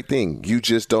 it's a great thing. You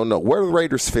just don't know where the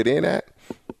Raiders fit in at.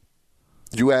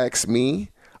 You ask me,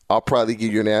 I'll probably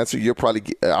give you an answer.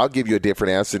 I'll give you a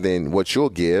different answer than what you'll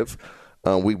give.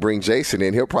 We bring Jason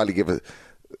in. He'll probably give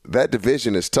that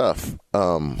division is tough.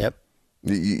 Yep.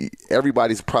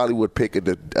 Everybody's probably would pick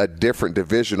a different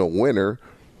divisional winner.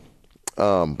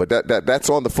 But that's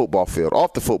on the football field.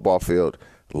 Off the football field,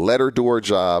 let her do her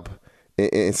job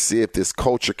and see if this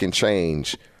culture can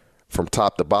change from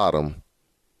top to bottom.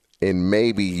 And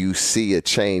maybe you see a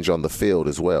change on the field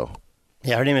as well.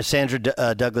 Yeah, her name is Sandra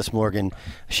Douglas Morgan.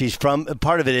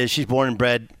 Part of it is she's born and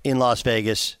bred in Las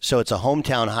Vegas, so it's a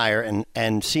hometown hire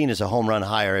and seen as a home run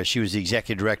hire, as she was the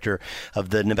executive director of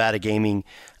the Nevada Gaming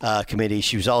Committee.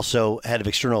 She was also head of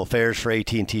external affairs for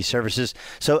AT&T Services.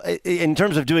 So in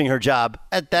terms of doing her job,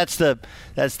 that's the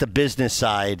business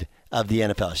side of the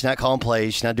NFL. She's not calling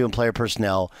plays, she's not doing player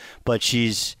personnel, but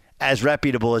she's as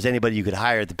reputable as anybody you could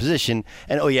hire at the position.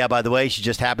 And, oh, yeah, by the way, she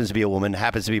just happens to be a woman,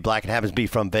 happens to be black, and happens to be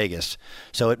from Vegas.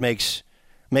 So it makes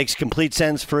complete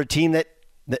sense for a team that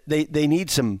they need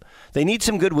some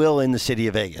goodwill in the city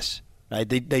of Vegas. Right?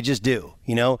 They just do.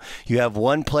 You know, you have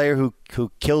one player who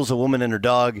kills a woman and her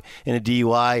dog in a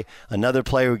DUI, another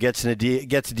player who gets a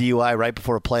DUI right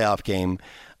before a playoff game.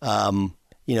 You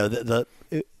know, the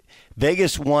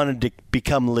Vegas wanted to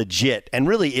become legit, and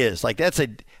really is. Like, that's a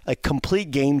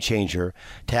complete game changer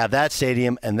to have that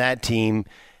stadium and that team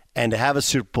and to have a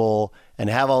Super Bowl and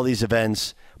have all these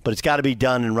events, but it's got to be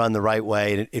done and run the right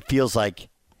way. And it feels like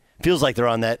they're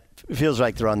on that path.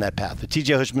 With TJ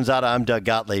Houshmandzadeh, I'm Doug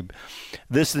Gottlieb.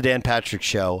 This is the Dan Patrick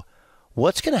Show.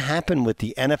 What's going to happen with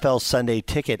the NFL Sunday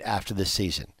Ticket after this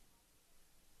season?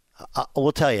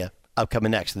 We'll tell you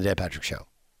upcoming next on the Dan Patrick Show.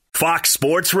 Fox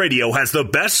Sports Radio has the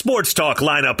best sports talk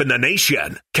lineup in the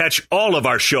nation. Catch all of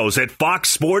our shows at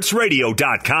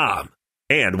foxsportsradio.com.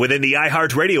 And within the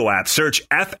iHeartRadio app, search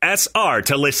FSR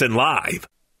to listen live.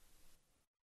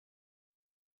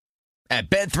 At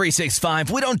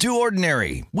Bet365, we don't do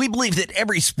ordinary. We believe that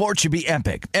every sport should be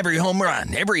epic. Every home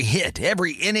run, every hit,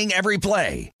 every inning, every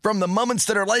play. From the moments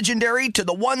that are legendary to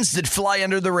the ones that fly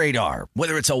under the radar.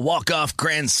 Whether it's a walk-off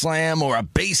grand slam or a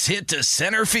base hit to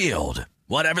center field.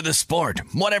 Whatever the sport,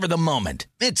 whatever the moment,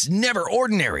 it's never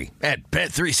ordinary at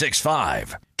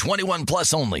Bet365. 21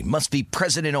 plus only. Must be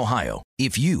present in Ohio.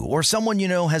 If you or someone you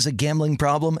know has a gambling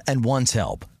problem and wants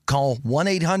help, call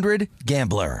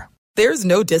 1-800-GAMBLER. There's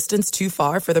no distance too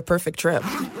far for the perfect trip.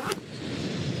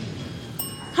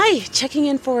 Hi, checking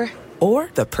in for... Or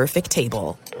the perfect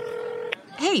table.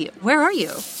 Hey, where are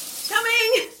you?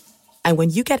 Coming! And when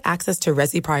you get access to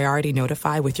Resi Priority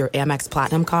Notify with your Amex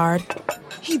Platinum card...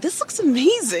 Hey, this looks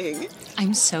amazing.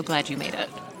 I'm so glad you made it.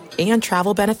 and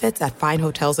travel benefits at fine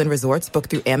hotels and resorts booked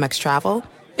through Amex Travel,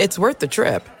 it's worth the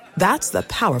trip. That's the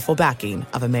powerful backing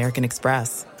of American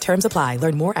Express. Terms apply.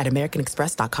 Learn more at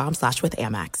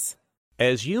americanexpress.com/withAmex.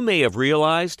 As you may have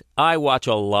realized, I watch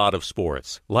a lot of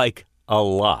sports, like a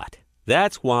lot.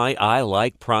 That's why I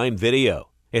like Prime Video.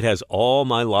 It has all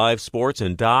my live sports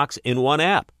and docs in one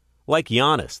app, like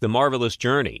Giannis, The Marvelous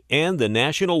Journey, and the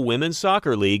National Women's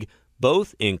Soccer League,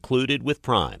 both included with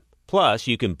Prime. Plus,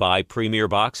 you can buy Premier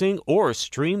Boxing or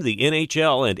stream the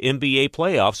NHL and NBA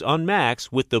playoffs on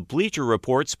Max with the Bleacher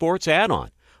Report Sports add-on,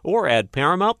 or add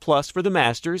Paramount Plus for the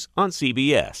Masters on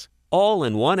CBS. All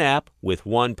in one app with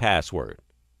one password.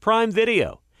 Prime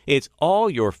Video. It's all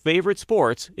your favorite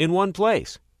sports in one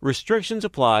place. Restrictions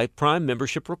apply. Prime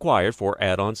membership required for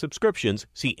add-on subscriptions.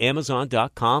 See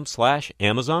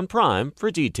Amazon.com/Amazon Prime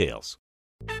for details.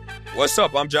 What's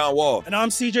up? I'm John Wall. And I'm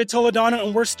CJ Toledano,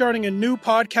 and we're starting a new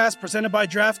podcast presented by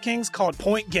DraftKings called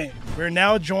Point Game. We're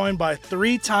now joined by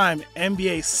three-time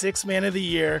NBA Sixth Man of the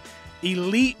Year,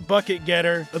 elite bucket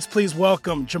getter. Let's please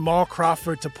welcome Jamal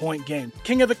Crawford to Point Game.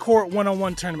 King of the Court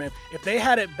one-on-one tournament. If they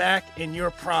had it back in your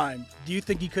prime, do you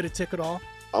think you could have took it all?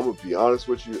 I'm going to be honest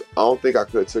with you. I don't think I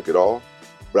could have took it all,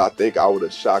 but I think I would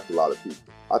have shocked a lot of people.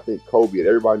 I think Kobe and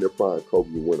everybody in their prime, Kobe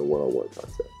would win a one-on-one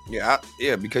contest. Yeah,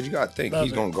 because you got to think.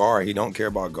 He's going to guard. He don't care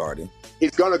about guarding.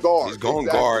 He's going to guard. He's going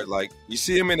to guard. Like, you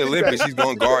see him in the Olympics, he's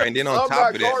going to guard. And then on top of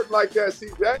that. I'm not guarding like that,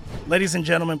 CJ. Ladies and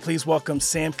gentlemen, please welcome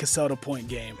Sam Cassell to Point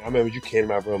Game. I remember you came to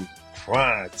my room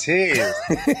crying, tears.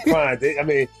 Crying. I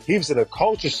mean, he was in a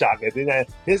culture shock. And then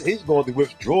he's going through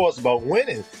withdrawals about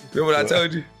winning. Remember what I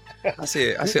told you? I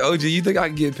said, OG, you think I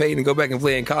can get paid and go back and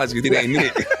play in college because it ain't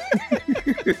it?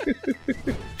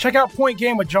 Check out Point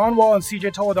Game with John Wall and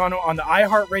CJ Toledano on the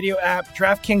iHeartRadio app,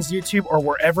 DraftKings YouTube, or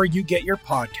wherever you get your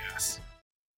podcasts.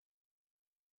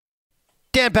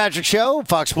 Dan Patrick Show,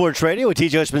 Fox Sports Radio with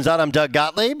TJ Houshmandzadeh. I'm Doug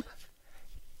Gottlieb.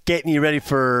 Getting you ready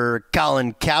for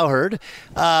Colin Cowherd.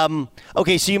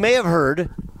 Okay, so you may have heard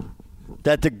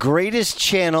that the greatest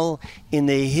channel in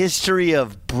the history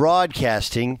of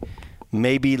broadcasting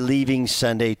may be leaving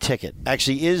Sunday Ticket.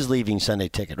 Actually is leaving Sunday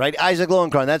Ticket, right? Isaac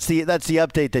Lowenkron, that's the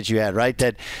update that you had, right?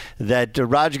 That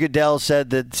Roger Goodell said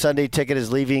that Sunday Ticket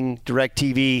is leaving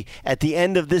DirecTV at the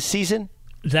end of this season?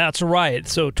 That's right.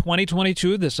 So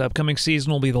 2022, this upcoming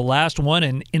season, will be the last one.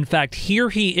 And in fact, here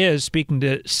he is speaking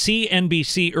to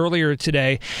CNBC earlier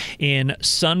today in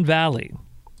Sun Valley.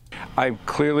 I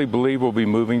clearly believe we'll be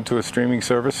moving to a streaming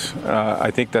service.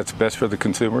 I think that's best for the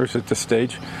consumers at this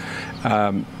stage.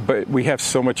 But we have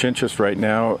so much interest right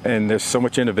now, and there's so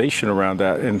much innovation around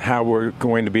that and how we're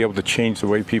going to be able to change the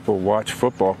way people watch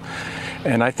football.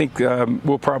 And I think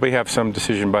we'll probably have some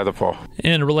decision by the fall.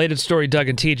 In a related story, Doug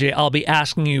and TJ, I'll be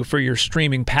asking you for your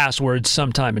streaming passwords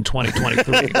sometime in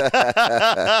 2023.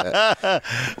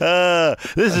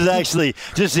 This is actually,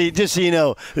 just so you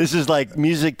know, this is like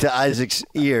music to Isaac's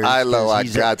ears. I know, I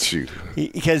got you.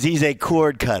 Because he's a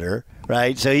cord cutter.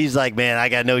 Right, so he's like, man, I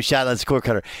got no shot. Let's cord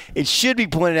cutter. It should be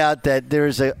pointed out that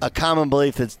there's a common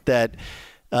belief that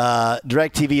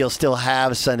DirecTV will still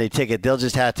have Sunday Ticket. They'll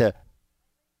just have to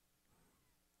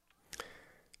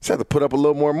put up a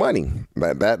little more money.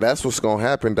 That's what's going to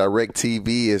happen.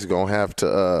 DirecTV is going to have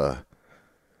to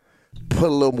put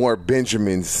a little more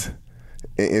Benjamins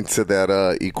into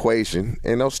that equation,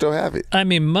 and they'll still have it. I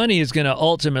mean, money is going to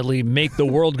ultimately make the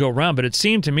world go round, but it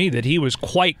seemed to me that he was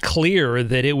quite clear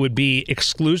that it would be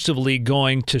exclusively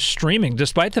going to streaming,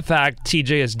 despite the fact,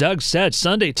 TJ, as Doug said,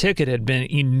 Sunday Ticket had been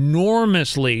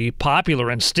enormously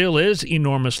popular and still is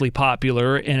enormously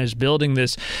popular and has built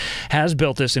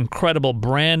this incredible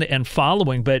brand and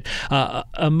following. But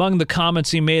among the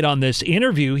comments he made on this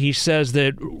interview, he says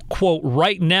that, quote,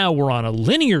 right now we're on a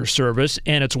linear service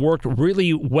and it's worked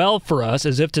really well for us,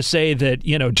 as if to say that,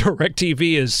 you know,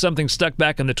 DirecTV is something stuck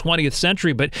back in the 20th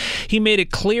century. But he made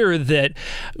it clear that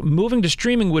moving to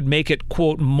streaming would make it,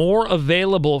 quote, more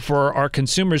available for our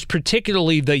consumers,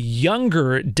 particularly the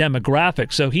younger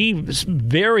demographic. So he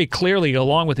very clearly,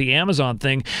 along with the Amazon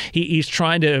thing, he's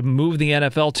trying to move the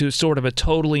NFL to sort of a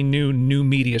totally new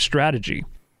media strategy.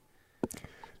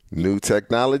 New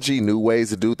technology, new ways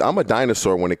to do. I'm a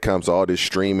dinosaur when it comes to all this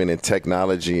streaming and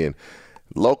technology and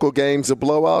local games, a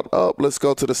blowout. Oh, let's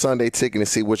go to the Sunday Ticket and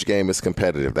see which game is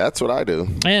competitive. That's what I do.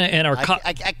 And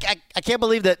I can't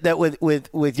believe that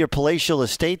with your palatial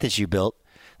estate that you built,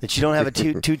 that you don't have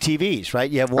two TVs,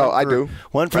 right? You have one. I do.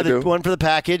 One for the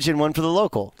package and one for the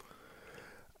local.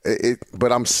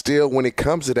 But I'm still, when it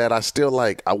comes to that,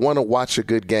 I want to watch a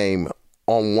good game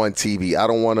on one TV. I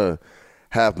don't want to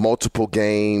have multiple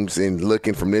games and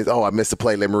looking from this. Oh, I missed a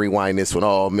play. Let me rewind this one.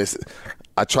 Oh, I miss it.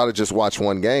 I try to just watch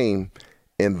one game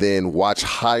and then watch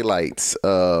highlights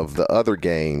of the other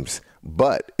games.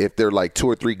 But if they're like 2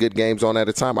 or 3 good games on at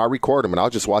a time, I record them and I'll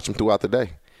just watch them throughout the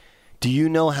day. Do you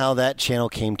know how that channel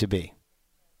came to be?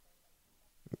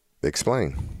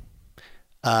 Explain.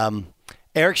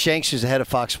 Eric Shanks is the head of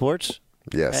Fox Sports.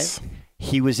 Yes. Okay?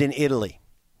 He was in Italy.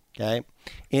 Okay,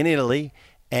 in Italy,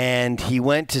 and he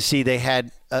went to see. They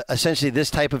had essentially this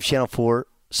type of channel for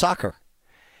soccer,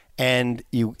 and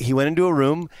he went into a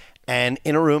room, and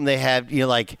in a room they had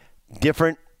like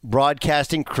different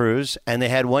broadcasting crews, and they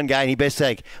had one guy, and he basically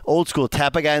like old school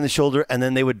tap a guy on the shoulder, and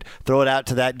then they would throw it out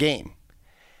to that game,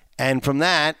 and from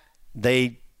that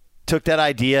they took that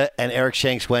idea, and Eric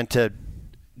Shanks went to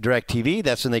DirecTV.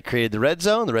 That's when they created the Red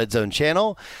Zone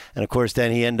channel, and of course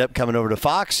then he ended up coming over to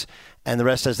Fox, and the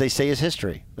rest, as they say, is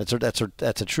history. That's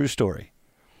a true story.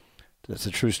 That's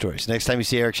a true story. So next time you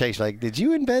see Eric Shanks, like, did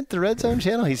you invent the Red Zone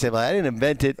channel? He said, well, I didn't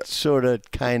invent it, sort of,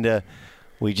 kind of.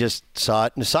 We just saw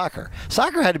it in soccer.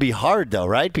 Soccer had to be hard, though,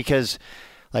 right? Because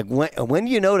like when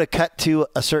you know to cut to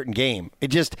a certain game,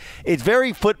 it's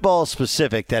very football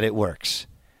specific that it works.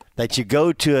 That you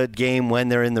go to a game when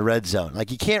they're in the red zone. Like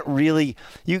you can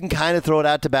kind of throw it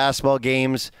out to basketball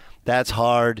games. That's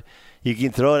hard. You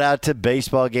can throw it out to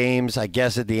baseball games, I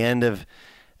guess, at the end of,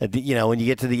 when you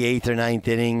get to the 8th or 9th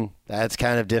inning. That's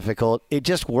kind of difficult. It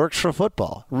just works for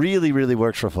football. Really, really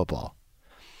works for football.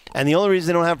 And the only reason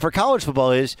they don't have it for college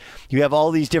football is you have all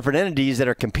these different entities that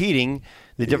are competing,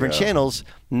 the different channels.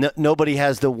 Nobody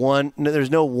has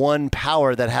there's no one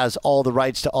power that has all the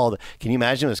rights to all the. Can you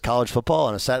imagine it was college football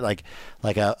on a set like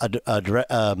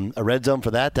a red zone for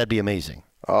that? That'd be amazing.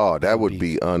 Oh, that would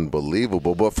be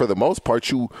unbelievable. But for the most part,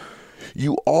 you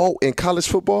all in college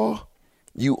football,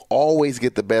 you always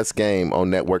get the best game on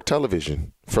network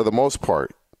television. For the most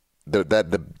part, the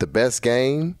best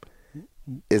game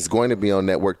is going to be on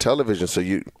network television. So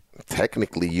you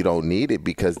don't need it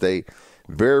because they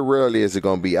very rarely is it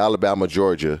going to be Alabama,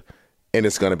 Georgia, and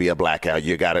it's going to be a blackout.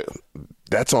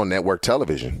 That's on network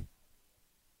television.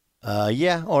 Or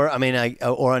on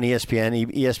ESPN,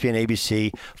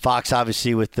 ABC, Fox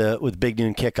obviously with Big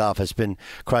Noon Kickoff has been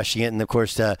crushing it, and of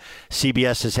course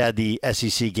CBS has had the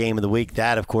SEC Game of the Week.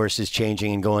 That of course is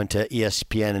changing and going to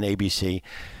ESPN and ABC.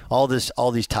 All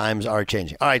these times are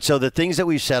changing. All right, so the things that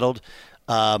we've settled,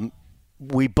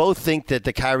 we both think that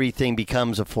the Kyrie thing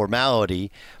becomes a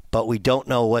formality, but we don't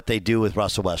know what they do with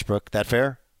Russell Westbrook. That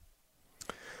fair?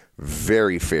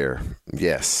 Very fair.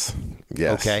 Yes.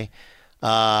 Okay.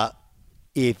 Where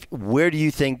do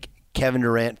you think Kevin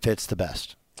Durant fits the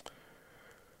best?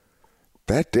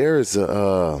 That's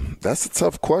a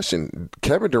tough question.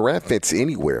 Kevin Durant fits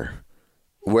anywhere.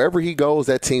 Wherever he goes,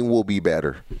 that team will be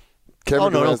better.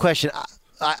 No question.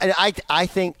 I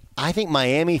think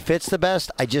Miami fits the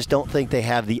best. I just don't think they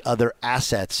have the other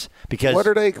assets because what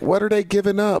are they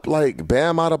giving up? Like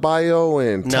Bam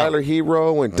Adebayo and Tyler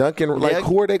Hero and Duncan.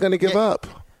 Who are they going to give up?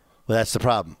 Well, that's the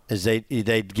problem. Is they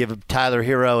give Tyler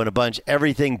Hero and a bunch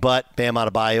everything but Bam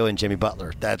Adebayo and Jimmy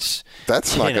Butler. That's not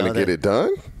going to get it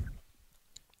done.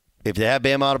 If they have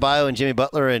Bam Adebayo and Jimmy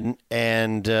Butler and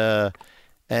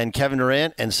Kevin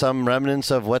Durant and some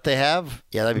remnants of what they have,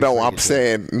 that'd be I'm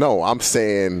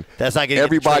saying that's not getting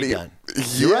everybody done.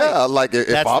 Yeah, like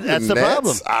if I'm the Nets,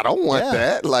 problem. I don't want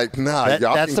that. Like, y'all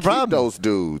that's can the problem. Keep those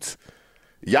dudes.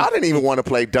 Y'all didn't even want to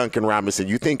play Duncan Robinson.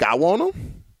 You think I want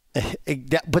him?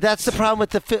 But that's the problem with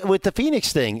the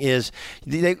Phoenix thing is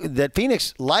that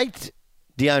Phoenix liked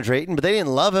DeAndre Ayton, but they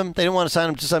didn't love him. They didn't want to sign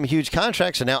him to some huge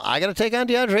contract. So now I got to take on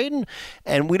DeAndre Ayton,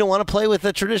 and we don't want to play with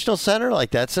a traditional center.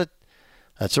 Like that's a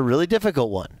really difficult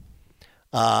one.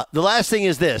 The last thing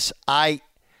is this. I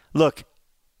would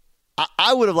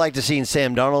have liked to seen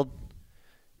Sam Darnold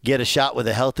get a shot with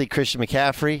a healthy Christian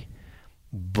McCaffrey,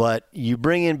 but you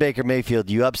bring in Baker Mayfield,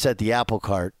 you upset the apple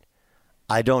cart.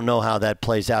 I don't know how that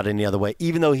plays out any other way.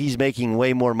 Even though he's making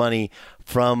way more money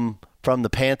from the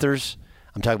Panthers,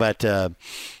 I'm talking about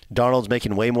Darnold's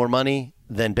making way more money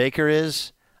than Baker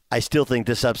is. I still think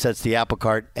this upsets the apple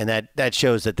cart, and that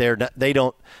shows that they're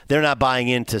not buying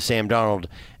into Sam Darnold,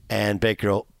 and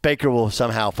Baker will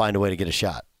somehow find a way to get a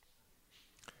shot.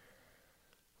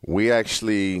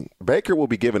 Baker will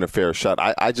be given a fair shot.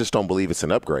 I just don't believe it's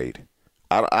an upgrade.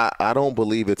 I don't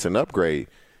believe it's an upgrade.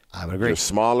 I would agree. You're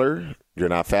smaller. You're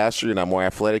not faster. You're not more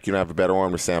athletic. You don't have a better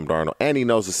arm than Sam Darnold. And he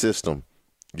knows the system.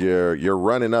 You're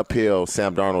running uphill.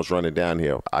 Sam Darnold's running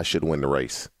downhill. I should win the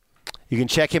race. You can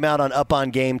check him out on Up On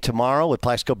Game tomorrow with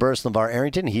Plaxico Burress and LeVar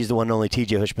Arrington. He's the one and only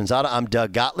TJ Houshmandzadeh. I'm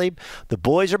Doug Gottlieb. The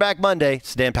boys are back Monday.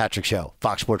 It's the Dan Patrick Show,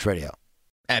 Fox Sports Radio.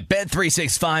 At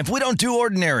Bet365, we don't do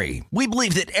ordinary. We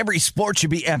believe that every sport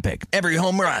should be epic. Every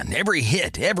home run, every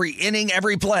hit, every inning,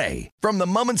 every play. From the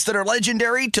moments that are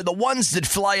legendary to the ones that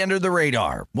fly under the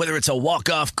radar. Whether it's a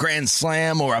walk-off grand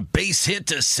slam or a base hit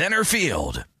to center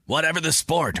field. Whatever the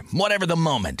sport, whatever the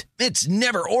moment. It's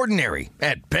never ordinary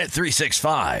at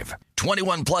Bet365.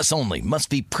 21 plus only. Must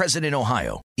be present in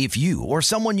Ohio. If you or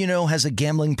someone you know has a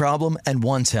gambling problem and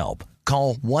wants help,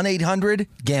 call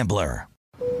 1-800-GAMBLER.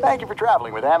 Thank you for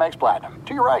traveling with Amex Platinum.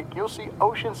 To your right, you'll see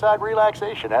oceanside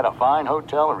relaxation at a fine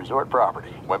hotel and resort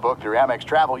property. When booked through Amex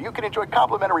Travel, you can enjoy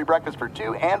complimentary breakfast for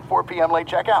 2 and 4 p.m. late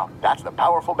checkout. That's the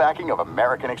powerful backing of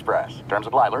American Express. Terms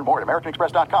apply. Learn more at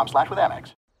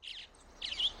americanexpress.com/withAmex.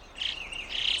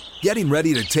 Getting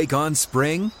ready to take on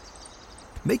spring?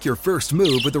 Make your first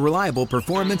move with the reliable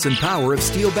performance and power of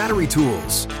Steel battery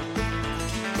tools.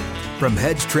 From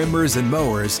hedge trimmers and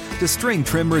mowers to string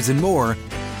trimmers and more,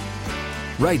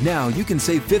 right now, you can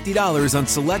save $50 on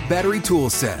select battery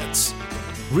tool sets.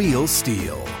 Real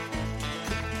Steel.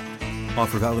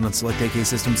 Offer valid on select AK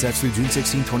system sets through June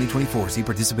 16, 2024. See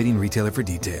participating retailer for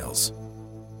details.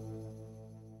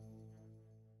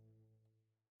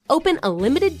 Open a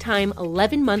limited-time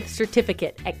 11-month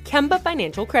certificate at Kemba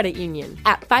Financial Credit Union.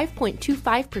 At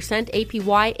 5.25%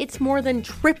 APY, it's more than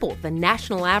triple the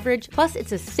national average, plus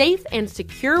it's a safe and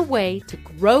secure way to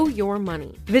grow your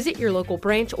money. Visit your local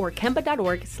branch or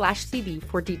kemba.org/cd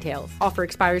for details. Offer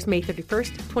expires May 31st,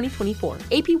 2024.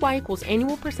 APY equals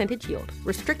annual percentage yield.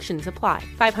 Restrictions apply.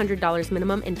 $500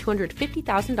 minimum and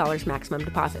 $250,000 maximum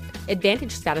deposit.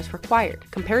 Advantage status required.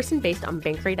 Comparison based on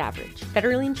bank rate average.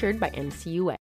 Federally insured by NCUA.